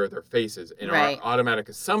see either of their faces. And right. our automatic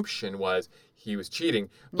assumption was he was cheating,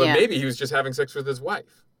 but maybe he was just having sex with his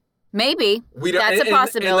wife. Maybe. That's a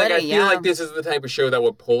possibility, I feel like this is the type of show that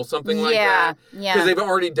would pull something like that. Yeah. Because they've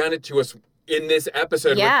already done it to us in this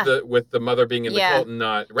episode with the mother being in the cult and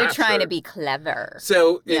not raptured. They're trying to be clever.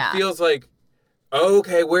 So it feels like,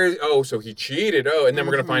 okay, so he cheated. Oh, and then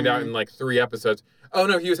we're going to find out in 3 episodes. Oh,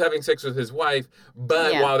 no, he was having sex with his wife.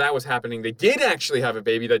 But while that was happening, they did actually have a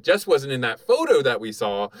baby that just wasn't in that photo that we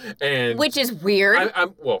saw. And which is weird.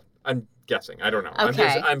 I'm guessing. I don't know.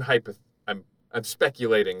 Okay. I'm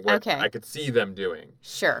speculating what I could see them doing.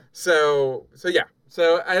 Sure. So yeah.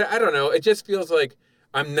 So I don't know. It just feels like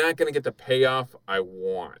I'm not going to get the payoff I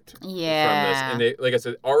want from this. And they, like I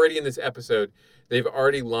said, already in this episode, they've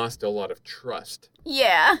already lost a lot of trust.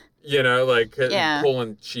 Yeah.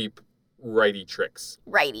 Pulling cheap righty tricks.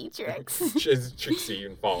 Trixie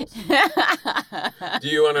and false. Do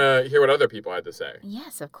you want to hear what other people had to say?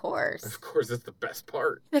 Yes, of course. Of course, that's the best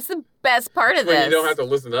part. That's the best part of this. You don't have to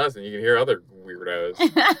listen to us and you can hear other weirdos.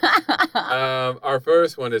 Our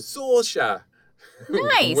first one is Sorsha.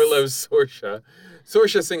 Nice. Willow Sorsha.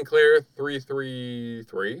 Sorsha Sinclair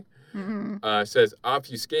 333 says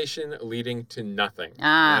obfuscation leading to nothing.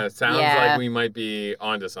 Sounds like we might be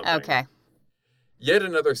onto something. Okay. Yet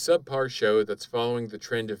another subpar show that's following the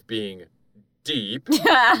trend of being deep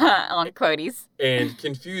on quotes and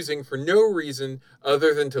confusing for no reason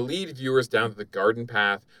other than to lead viewers down the garden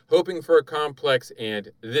path, hoping for a complex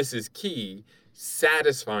and, this is key,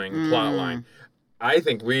 satisfying plotline. I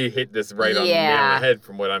think we hit this right on the nail of the head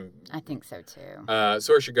from what I think so too.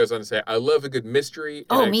 Sorsha goes on to say, I love a good mystery.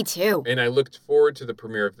 Me too. And I looked forward to the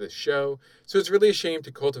premiere of this show. So it's really a shame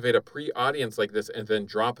to cultivate a pre-audience like this and then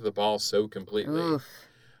drop the ball so completely. Oof.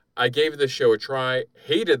 I gave this show a try,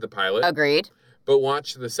 hated the pilot. Agreed. But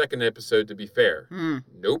watched the second episode to be fair.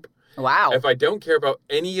 Nope. Wow. If I don't care about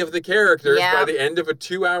any of the characters by the end of a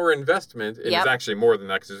 2-hour investment, it's actually more than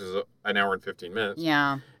that because this is an hour and 15 minutes.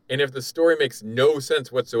 Yeah. And if the story makes no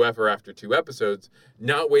sense whatsoever after 2 episodes,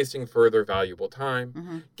 not wasting further valuable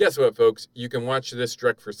time, guess what, folks? You can watch this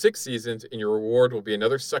direct for 6 seasons, and your reward will be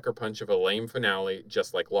another sucker punch of a lame finale,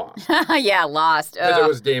 just like Lost. Lost. Because it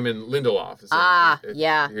was Damon Lindelof.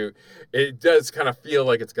 It does kind of feel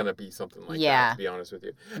like it's going to be something like that, to be honest with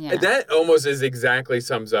you. Yeah. That almost exactly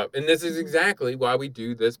sums up. And this is exactly why we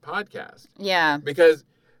do this podcast. Yeah. Because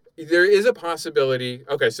there is a possibility.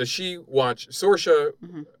 Okay, so she watched Sorsha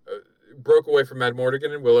broke away from Mad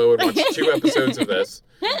Mortigan and Willow and watched 2 episodes of this,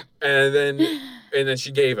 and then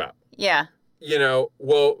she gave up. Yeah.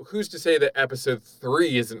 Well, who's to say that episode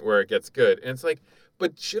 3 isn't where it gets good? And it's like,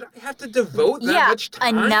 but should I have to devote that much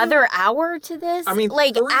time? Another hour to this? I mean,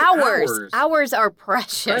 hours. Hours are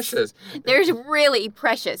precious. They're Precious. really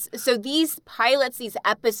precious. So these pilots, these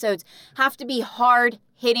episodes have to be hard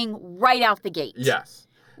hitting right out the gate. Yes.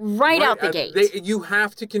 Right out the gate. You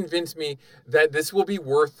have to convince me that this will be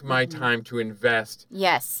worth my time to invest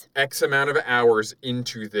X amount of hours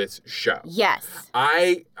into this show. Yes.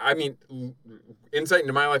 I mean, insight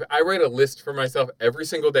into my life, I write a list for myself every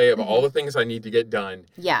single day of all the things I need to get done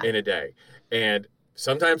in a day. And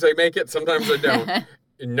sometimes I make it, sometimes I don't.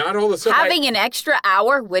 not all the stuff. Having an extra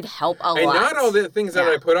hour would help a lot. And not all the things that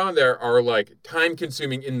I put on there are like time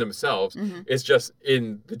consuming in themselves. Mm-hmm. It's just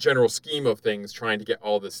in the general scheme of things trying to get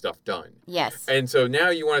all this stuff done. Yes. And so now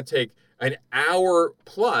you want to take an hour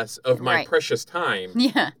plus of my precious time.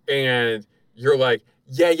 Yeah. And you're like,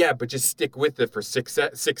 yeah, but just stick with it for 6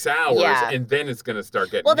 hours, and then it's going to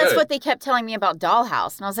start getting Well, that's good. what they kept telling me about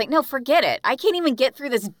Dollhouse. And I was like, no, forget it. I can't even get through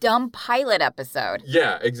this dumb pilot episode.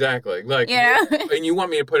 Yeah, exactly. Like, Yeah. And you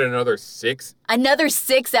want me to put another 6? Another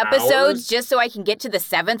 6 episodes hours? just so I can get to the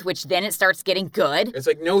 7th, which then it starts getting good? It's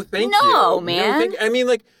like, no, thank you. No, man. I mean,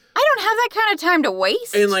 like... I don't have that kind of time to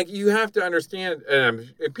waste. And, like, you have to understand,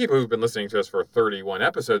 and people who've been listening to us for 31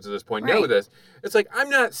 episodes at this point know this. It's like, I'm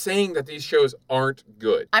not saying that these shows aren't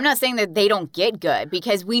good. I'm not saying that they don't get good,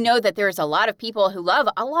 because we know that there's a lot of people who love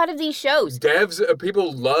a lot of these shows. Devs,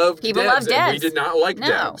 people love Devs. And we did not like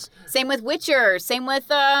Devs. Same with Witcher. Same with,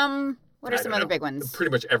 what are some other big ones?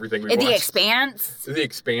 Pretty much everything we watched. The Expanse. The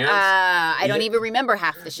Expanse. I don't even remember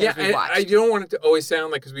half the shows we watched. I don't want it to always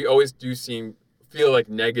sound like, because we always do feel like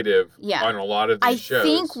negative on a lot of these shows. I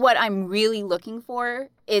think what I'm really looking for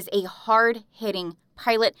is a hard-hitting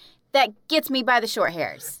pilot that gets me by the short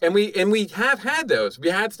hairs. And we have had those. We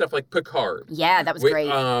had stuff like Picard. Yeah, that was great.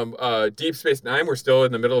 Deep Space Nine. We're still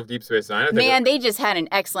in the middle of Deep Space Nine. Man, they just had an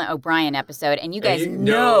excellent O'Brien episode, and you guys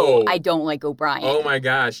know I don't like O'Brien. Oh my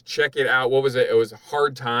gosh, check it out. What was it? It was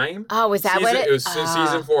Hard Time. Oh, was that what it? It was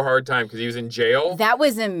season 4 Hard Time, because he was in jail. That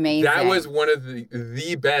was amazing. That was one of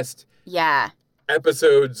the best. Yeah.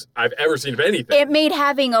 Episodes I've ever seen of anything. It made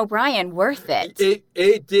having O'Brien worth it.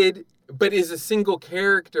 It did, but as a single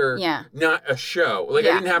character, Yeah. not a show. Like,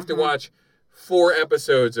 I didn't have to watch 4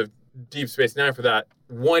 episodes of Deep Space Nine for that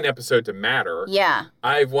one episode to matter. Yeah.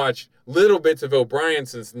 I've watched little bits of O'Brien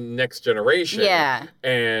since Next Generation. Yeah.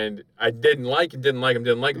 And I didn't like him,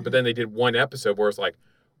 but then they did one episode where it's like,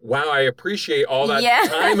 wow, I appreciate all that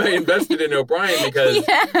time I invested in O'Brien, because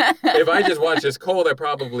if I just watched this cold, I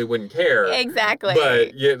probably wouldn't care. Exactly.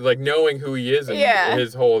 But like knowing who he is and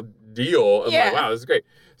his whole deal, I'm like, wow, this is great.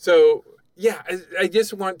 So yeah, I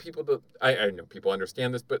just want people to. I know people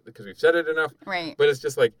understand this, but because we've said it enough. Right. But it's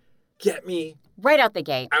just like, get me right out the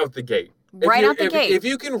gate. Out the gate. Right out the gate. If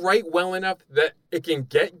you can write well enough that it can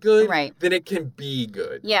get good, right, then it can be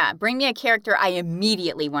good. Yeah. Bring me a character I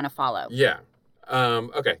immediately want to follow. Yeah.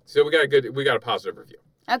 Okay, so we got a positive review.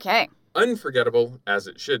 Okay. Unforgettable as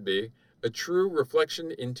it should be, a true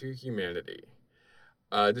reflection into humanity.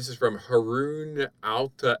 This is from Haroon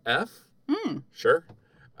Alta F. Sure.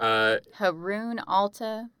 Haroon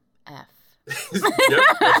Alta F. Yep,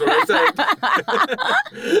 that's what I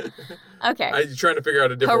said. Okay. I'm trying to figure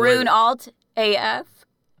out a different Haroon way. Alt AF.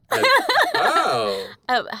 Oh.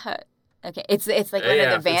 Okay, it's like one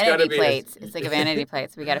of the vanity plates. It's like a vanity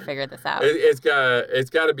plate, so we got to figure this out. It's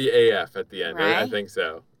got to be AF at the end. Right? I think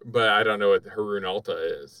so, but I don't know what Haroon Alta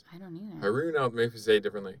is. I don't either. Haroon Alta, maybe say it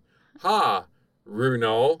differently. Ha,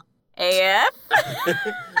 Runal. AF.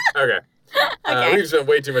 Okay. We've spent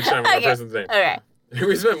way too much time on that person's name. Okay.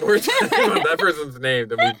 We spent more time on that person's name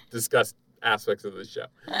than we discussed aspects of the show.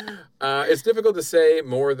 It's difficult to say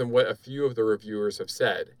more than what a few of the reviewers have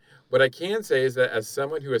said. What I can say is that as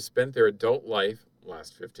someone who has spent their adult life,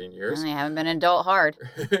 last 15 years, I haven't been an adult hard,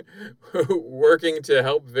 working to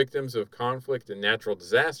help victims of conflict and natural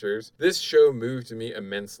disasters, this show moved me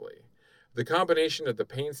immensely. The combination of the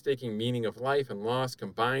painstaking meaning of life and loss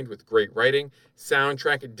combined with great writing,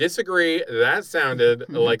 soundtrack, disagree, that sounded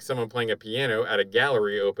like someone playing a piano at a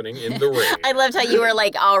gallery opening in the rain. I loved how you were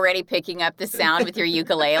like already picking up the sound with your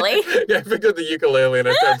ukulele. Yeah, I picked up the ukulele and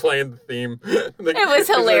I started playing the theme. It was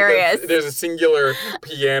hilarious. There's a singular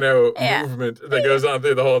piano movement that goes on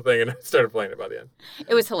through the whole thing, and I started playing it by the end.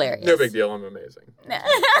 It was hilarious. No big deal, I'm amazing.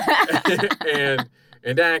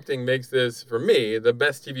 And acting makes this, for me, the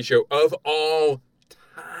best TV show of all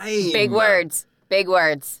time. Big words. Big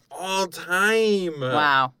words. All time.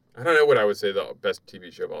 Wow. I don't know what I would say the best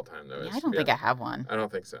TV show of all time, though. Yeah, I don't think I have one. I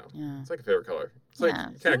don't think so. Yeah. It's like a favorite color. It's like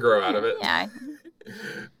you kind of grow out of it. Yeah.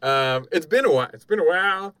 It's been a while. It's been a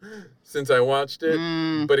while since I watched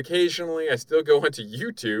it, but occasionally I still go onto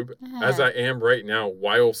YouTube, as I am right now,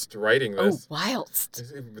 whilst writing this. Oh,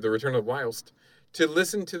 whilst. The Return of Whilst. To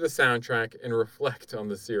listen to the soundtrack and reflect on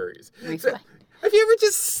the series. So, have you ever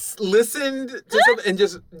just listened to something and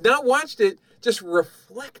just not watched it, just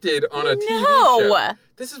reflected on a TV show?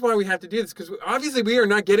 This is why we have to do this, because obviously we are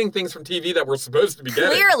not getting things from TV that we're supposed to be getting.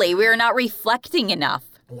 Clearly, we are not reflecting enough.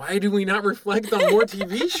 Why do we not reflect on more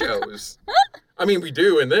TV shows? I mean, we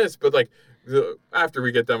do in this, but like, after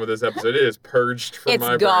we get done with this episode, it is purged from my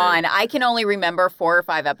brain. It's gone. I can only remember 4 or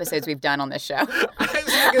 5 episodes we've done on this show.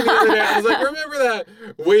 thinking the other day, I was like, remember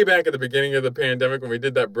that way back at the beginning of the pandemic when we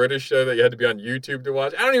did that British show that you had to be on YouTube to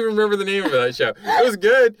watch? I don't even remember the name of that show. It was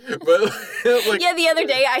good, but like... Yeah, the other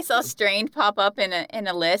day I saw Strained pop up in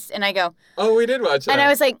a list, and I go... Oh, we did watch that. And I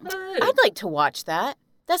was like, right. I'd like to watch that.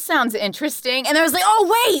 That sounds interesting. And I was like,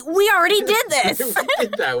 oh, wait, we already did this. We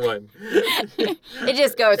did that one. It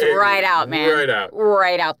just goes right out, man. Right out.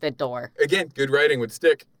 Right out the door. Again, good writing would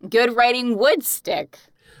stick. Good writing would stick.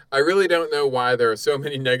 I really don't know why there are so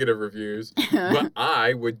many negative reviews, but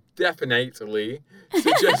I would definitely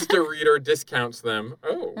suggest a reader discounts them.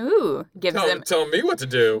 Oh. Ooh. Gives them tell me what to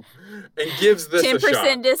do. And gives this 10% a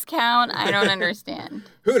shot. discount. I don't understand.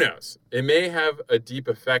 Who knows? It may have a deep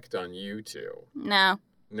effect on you too. No.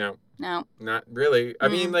 No. No. Not really. I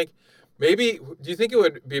mean, like, maybe, do you think it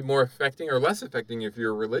would be more affecting or less affecting if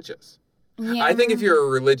you're religious? Yeah. I think if you're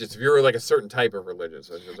religious, if you're like a certain type of religious,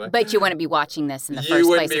 but you wouldn't be watching this in the You first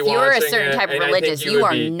wouldn't place. be If you were a watching certain it, type of and I think religious, you you would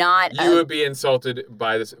are be- not you would be insulted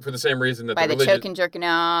by this for the same reason that by the religious... choking, jerking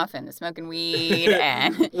off, and the smoking weed,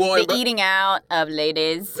 and Well, the eating out of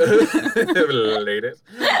ladies. Ladies.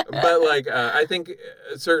 But like, I think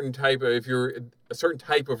a certain type of, if you're a certain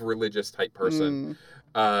type of religious type person,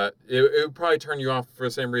 it would probably turn you off for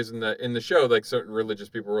the same reason that in the show, like certain religious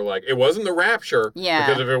people were like, it wasn't the rapture. Yeah.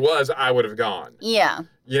 Because if it was, I would have gone. Yeah.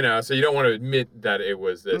 You know, so you don't want to admit that it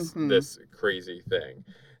was this crazy thing.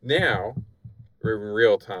 Now, in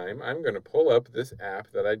real time, I'm going to pull up this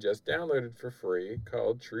app that I just downloaded for free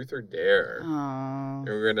called Truth or Dare. Oh. And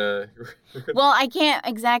we're gonna Well, I can't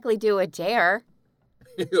exactly do a dare.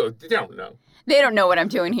 you don't know. They don't know what I'm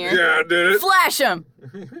doing here. Yeah, I did it. Flash them.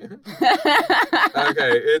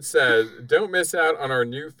 Okay, it says, don't miss out on our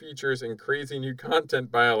new features and crazy new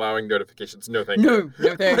content by allowing notifications. No, thank you.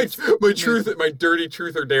 No thanks. My dirty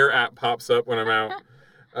Truth or Dare app pops up when I'm out.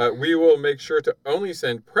 We will make sure to only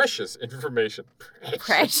send precious information.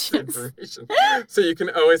 Precious. Information. So you can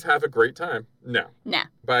always have a great time. No. No.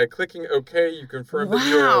 By clicking OK, you confirm that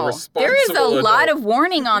you're a Wow. responsible There is a adult. lot of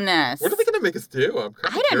warning on this. What are they going to make us do? I'm kind I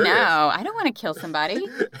of don't curious. know. I don't want to kill somebody.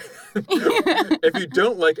 If you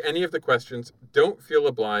don't like any of the questions, don't feel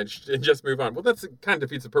obliged and just move on. Well, that's kind of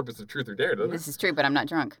defeats the purpose of Truth or Dare, doesn't This is true, but I'm not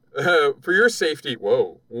drunk. it? For your safety,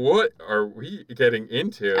 whoa, what are we getting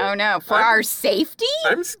into? Oh, no. For our safety?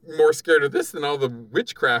 I'm more scared of this than all the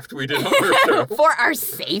witchcraft we did on our show. For our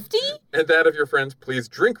safety? And that of your friends, please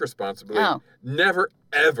drink responsibly. Oh. Never,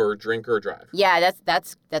 ever drink or drive. Yeah,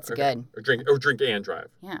 that's Okay. good. Or drink and drive.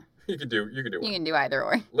 Yeah. You can do You one. can do either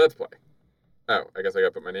or. Let's play. Oh, I guess I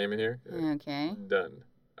gotta put my name in here. Okay. Done.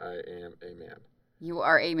 I am a man. You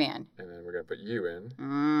are a man. And then we're gonna put you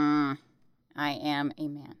in. I am a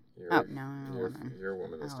man. You're, Oh, no, I'm a woman. You're a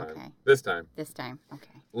woman this time. Okay. This time. This time.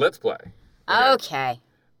 Okay. Let's play. Okay.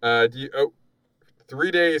 Do you? Oh,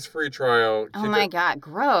 3 days free trial. Oh my God,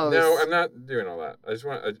 gross. No, I'm not doing all that. I just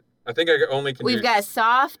want. I think I only can. We've do got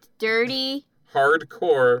soft, dirty,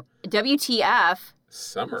 hardcore WTF,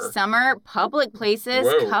 summer, public places,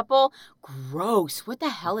 Whoa. couple. Gross. What the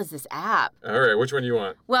hell is this app? All right, which one do you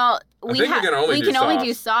want? Well, I think we can only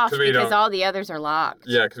do soft 'cause we because don't- all the others are locked.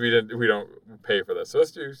 Yeah, because we don't pay for this. So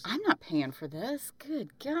let's do. I'm not paying for this.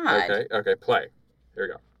 Good God. Okay, play. Here we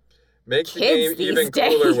go. Make the Kids game these even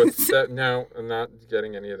cooler with days. No, I'm not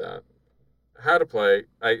getting any of that. How to play?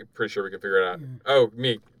 I'm pretty sure we can figure it out. Oh,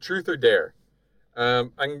 me. Truth or Dare?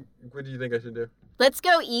 What do you think I should do? Let's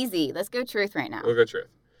go easy. Let's go truth right now. We'll go truth.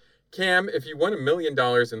 Cam, if you won $1 million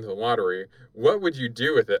into the lottery, what would you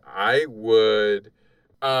do with it? I would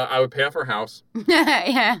pay off our house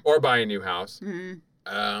Yeah. or buy a new house. Mhm.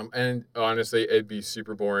 And honestly, it'd be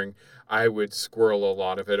super boring. I would squirrel a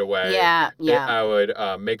lot of it away. Yeah. I would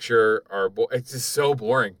make sure it's just so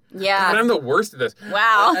boring. Yeah. God, I'm the worst at this.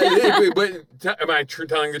 Wow. Am I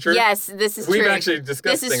telling the truth? Yes, this is We've true. actually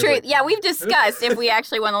discussed This is things true. like- Yeah, we've discussed if we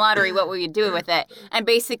actually won the lottery, what we would do with it. And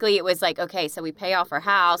basically, it was like, okay, so we pay off our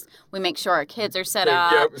house, we make sure our kids are set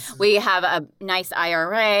up, Yep. we have a nice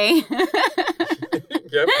IRA.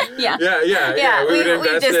 Yep. Yeah. Yeah. We would we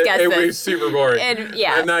invest discussed it. It would be this. super boring. And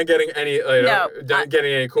yeah, I'm not getting any, not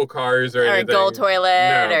getting any cool cars or or a anything. gold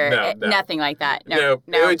toilet No. nothing like that. No.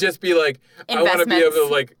 It would just be like, I want to be able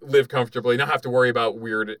to live comfortably, not have to worry about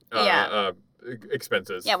weird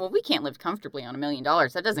expenses. Yeah, well, we can't live comfortably on $1 million.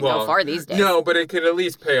 That doesn't Well, go far these days. No, but it could at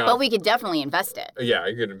least pay off. But we could definitely invest it. Yeah,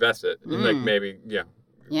 you could invest it. And maybe, yeah.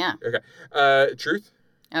 Yeah. Okay. Truth?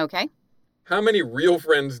 Okay. How many real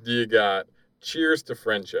friends do you got? Cheers to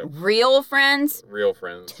friendship. Real friends? Real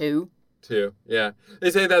friends. 2. Yeah.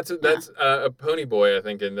 They say that's a pony boy, I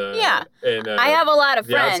think, in the... Yeah. In, I have a lot of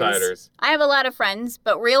The friends. Outsiders. I have a lot of friends,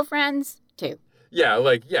 but real friends, 2. Yeah,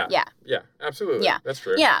 like, yeah. Yeah. Yeah, absolutely. Yeah. That's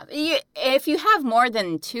true. Yeah. If you have more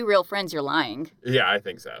than 2 real friends, you're lying. Yeah, I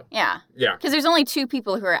think so. Yeah. Yeah. Because there's only 2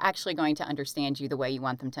 people who are actually going to understand you the way you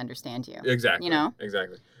want them to understand you. Exactly. You know?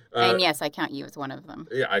 Exactly. And yes, I count you as one of them.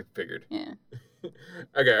 Yeah, I figured. Yeah. Okay,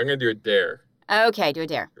 I'm going to do a dare. Okay, do a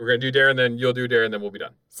dare. We're going to do dare, and then you'll do dare, and then we'll be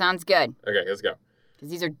done. Sounds good. Okay, let's go. Because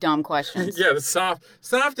these are dumb questions. Yeah, the soft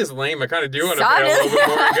is lame. I kind of do want to Soft fail a little bit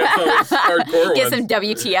more and get some of these hardcore Get ones. some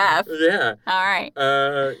WTF. Yeah. All right.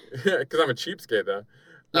 Because I'm a cheapskate, though.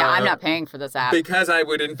 Yeah, I'm not paying for this app. Because I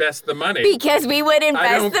would invest the money. Because we would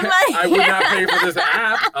invest the money. I would not pay for this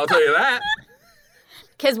app. I'll tell you that.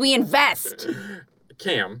 Because we invest.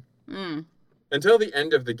 Cam, until the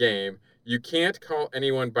end of the game, you can't call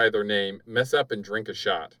anyone by their name, mess up, and drink a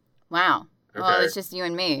shot. Wow. Okay. Well, it's just you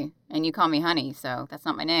and me, and you call me Honey, so that's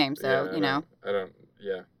not my name. So Yeah, you know,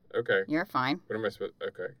 yeah. Okay. you're fine. What am I supposed?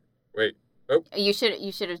 Okay. Wait. You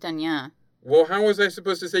should have done yeah. Well, how was I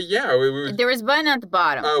supposed to say yeah? There was a button at the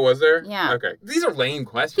bottom. Oh, was there? Yeah. Okay. These are lame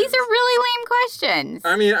questions. These are really lame questions.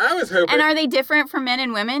 I mean, I was hoping. And are they different for men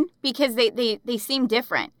and women? Because they seem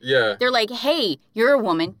different. Yeah. They're like, hey, you're a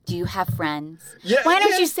woman. Do you have friends? Yeah. Why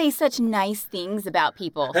don't you say such nice things about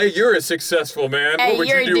people? Hey, you're a successful man. Hey, What would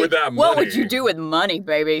you do with that money? What would you do with money,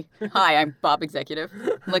 baby? Hi, I'm Bob Executive.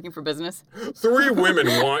 I'm looking for business. 3 women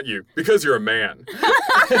want you because you're a man.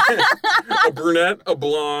 A brunette, a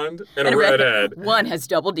blonde, and a redhead. One has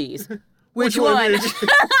double D's. Which one? You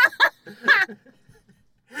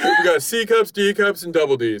got C cups, D cups, and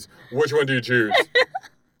double D's. Which one do you choose?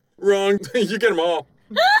 Wrong. You get them all.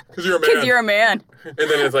 Because you're a man. Because you're a man. And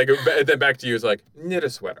then it's like, and then back to you is like, knit a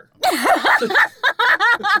sweater.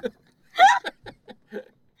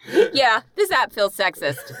 Yeah, this app feels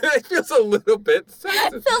sexist. It feels a little bit It sexist.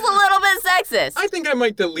 feels a little bit sexist. I think I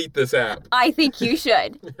might delete this app. I think you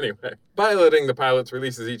should. Anyway, Piloting the Pilots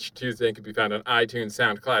releases each Tuesday and can be found on iTunes,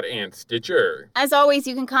 SoundCloud, and Stitcher. As always,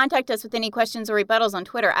 you can contact us with any questions or rebuttals on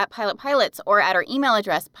Twitter at PilotPilots or at our email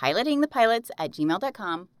address,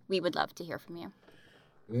 pilotingthepilots@gmail.com. We would love to hear from you.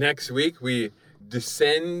 Next week, we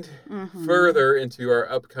descend further into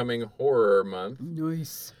our upcoming horror month.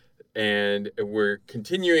 Nice. And we're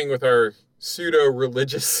continuing with our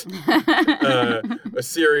pseudo-religious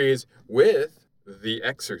series with The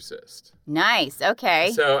Exorcist. Nice.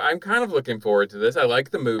 Okay. So I'm kind of looking forward to this. I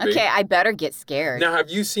like the movie. Okay, I better get scared. Now, have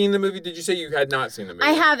you seen the movie? Did you say you had not seen the movie?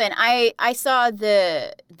 I haven't. I saw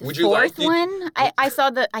the Would you like fourth one. I saw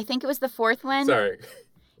I think it was the 4th one. Sorry.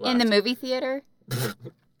 In the movie theater. Is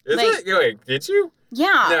like- it? Wait, did you?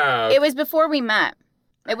 Yeah. No. It was before we met.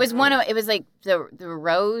 It was it was like the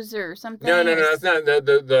Rose or something. No, that's not.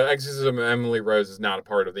 The Exorcism of Emily Rose is not a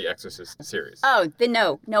part of the Exorcist series. Oh, then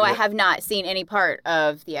no, Yeah. I have not seen any part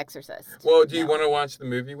of The Exorcist. Well, do you No. want to watch the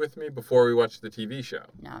movie with me before we watch the TV show?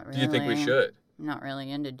 Not really. Do you think we should? I'm not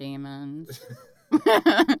really into demons.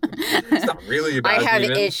 It's not really about I have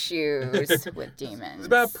demons. issues with demons. It's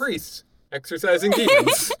about priests exorcising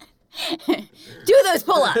demons. Do those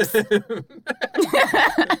pull-ups.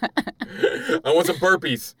 I want some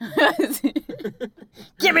burpees.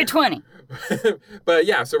 Give me 20. But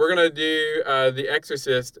yeah, so we're going to do The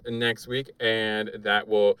Exorcist next week, and that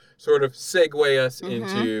will sort of segue us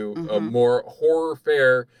into a more horror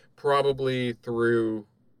fare, probably through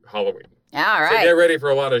Halloween. All So right. get ready for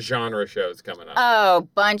a lot of genre shows coming up. Oh,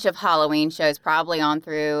 bunch of Halloween shows probably on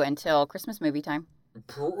through until Christmas movie time.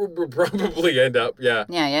 Probably end up, yeah.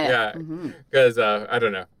 Yeah. Because, I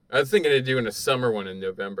don't know. I was thinking of doing a summer one in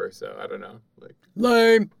November, so I don't know. Like,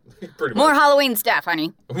 Lame. pretty More much. Halloween stuff,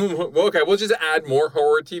 honey. Well, okay, we'll just add more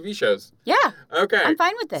horror TV shows. Yeah, Okay. I'm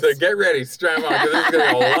fine with this. So get ready, strap on, because there's going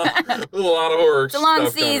to be a lot of horror It's a long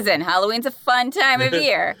stuff coming. season. Halloween's a fun time of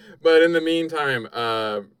year. But in the meantime,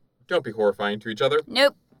 don't be horrifying to each other.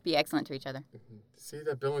 Nope. Be excellent to each other. See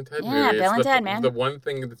that Bill and Ted Yeah, movie? Bill It's and Ted, man. The one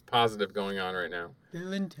thing that's positive going on right now.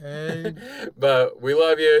 Bill and Ted. But we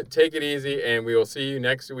love you. Take it easy, and we will see you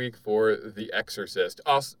next week for The Exorcist.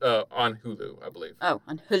 Also, on Hulu, I believe. Oh,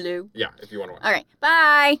 on Hulu. Yeah, if you want to watch. All right.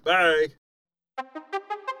 Bye. Bye.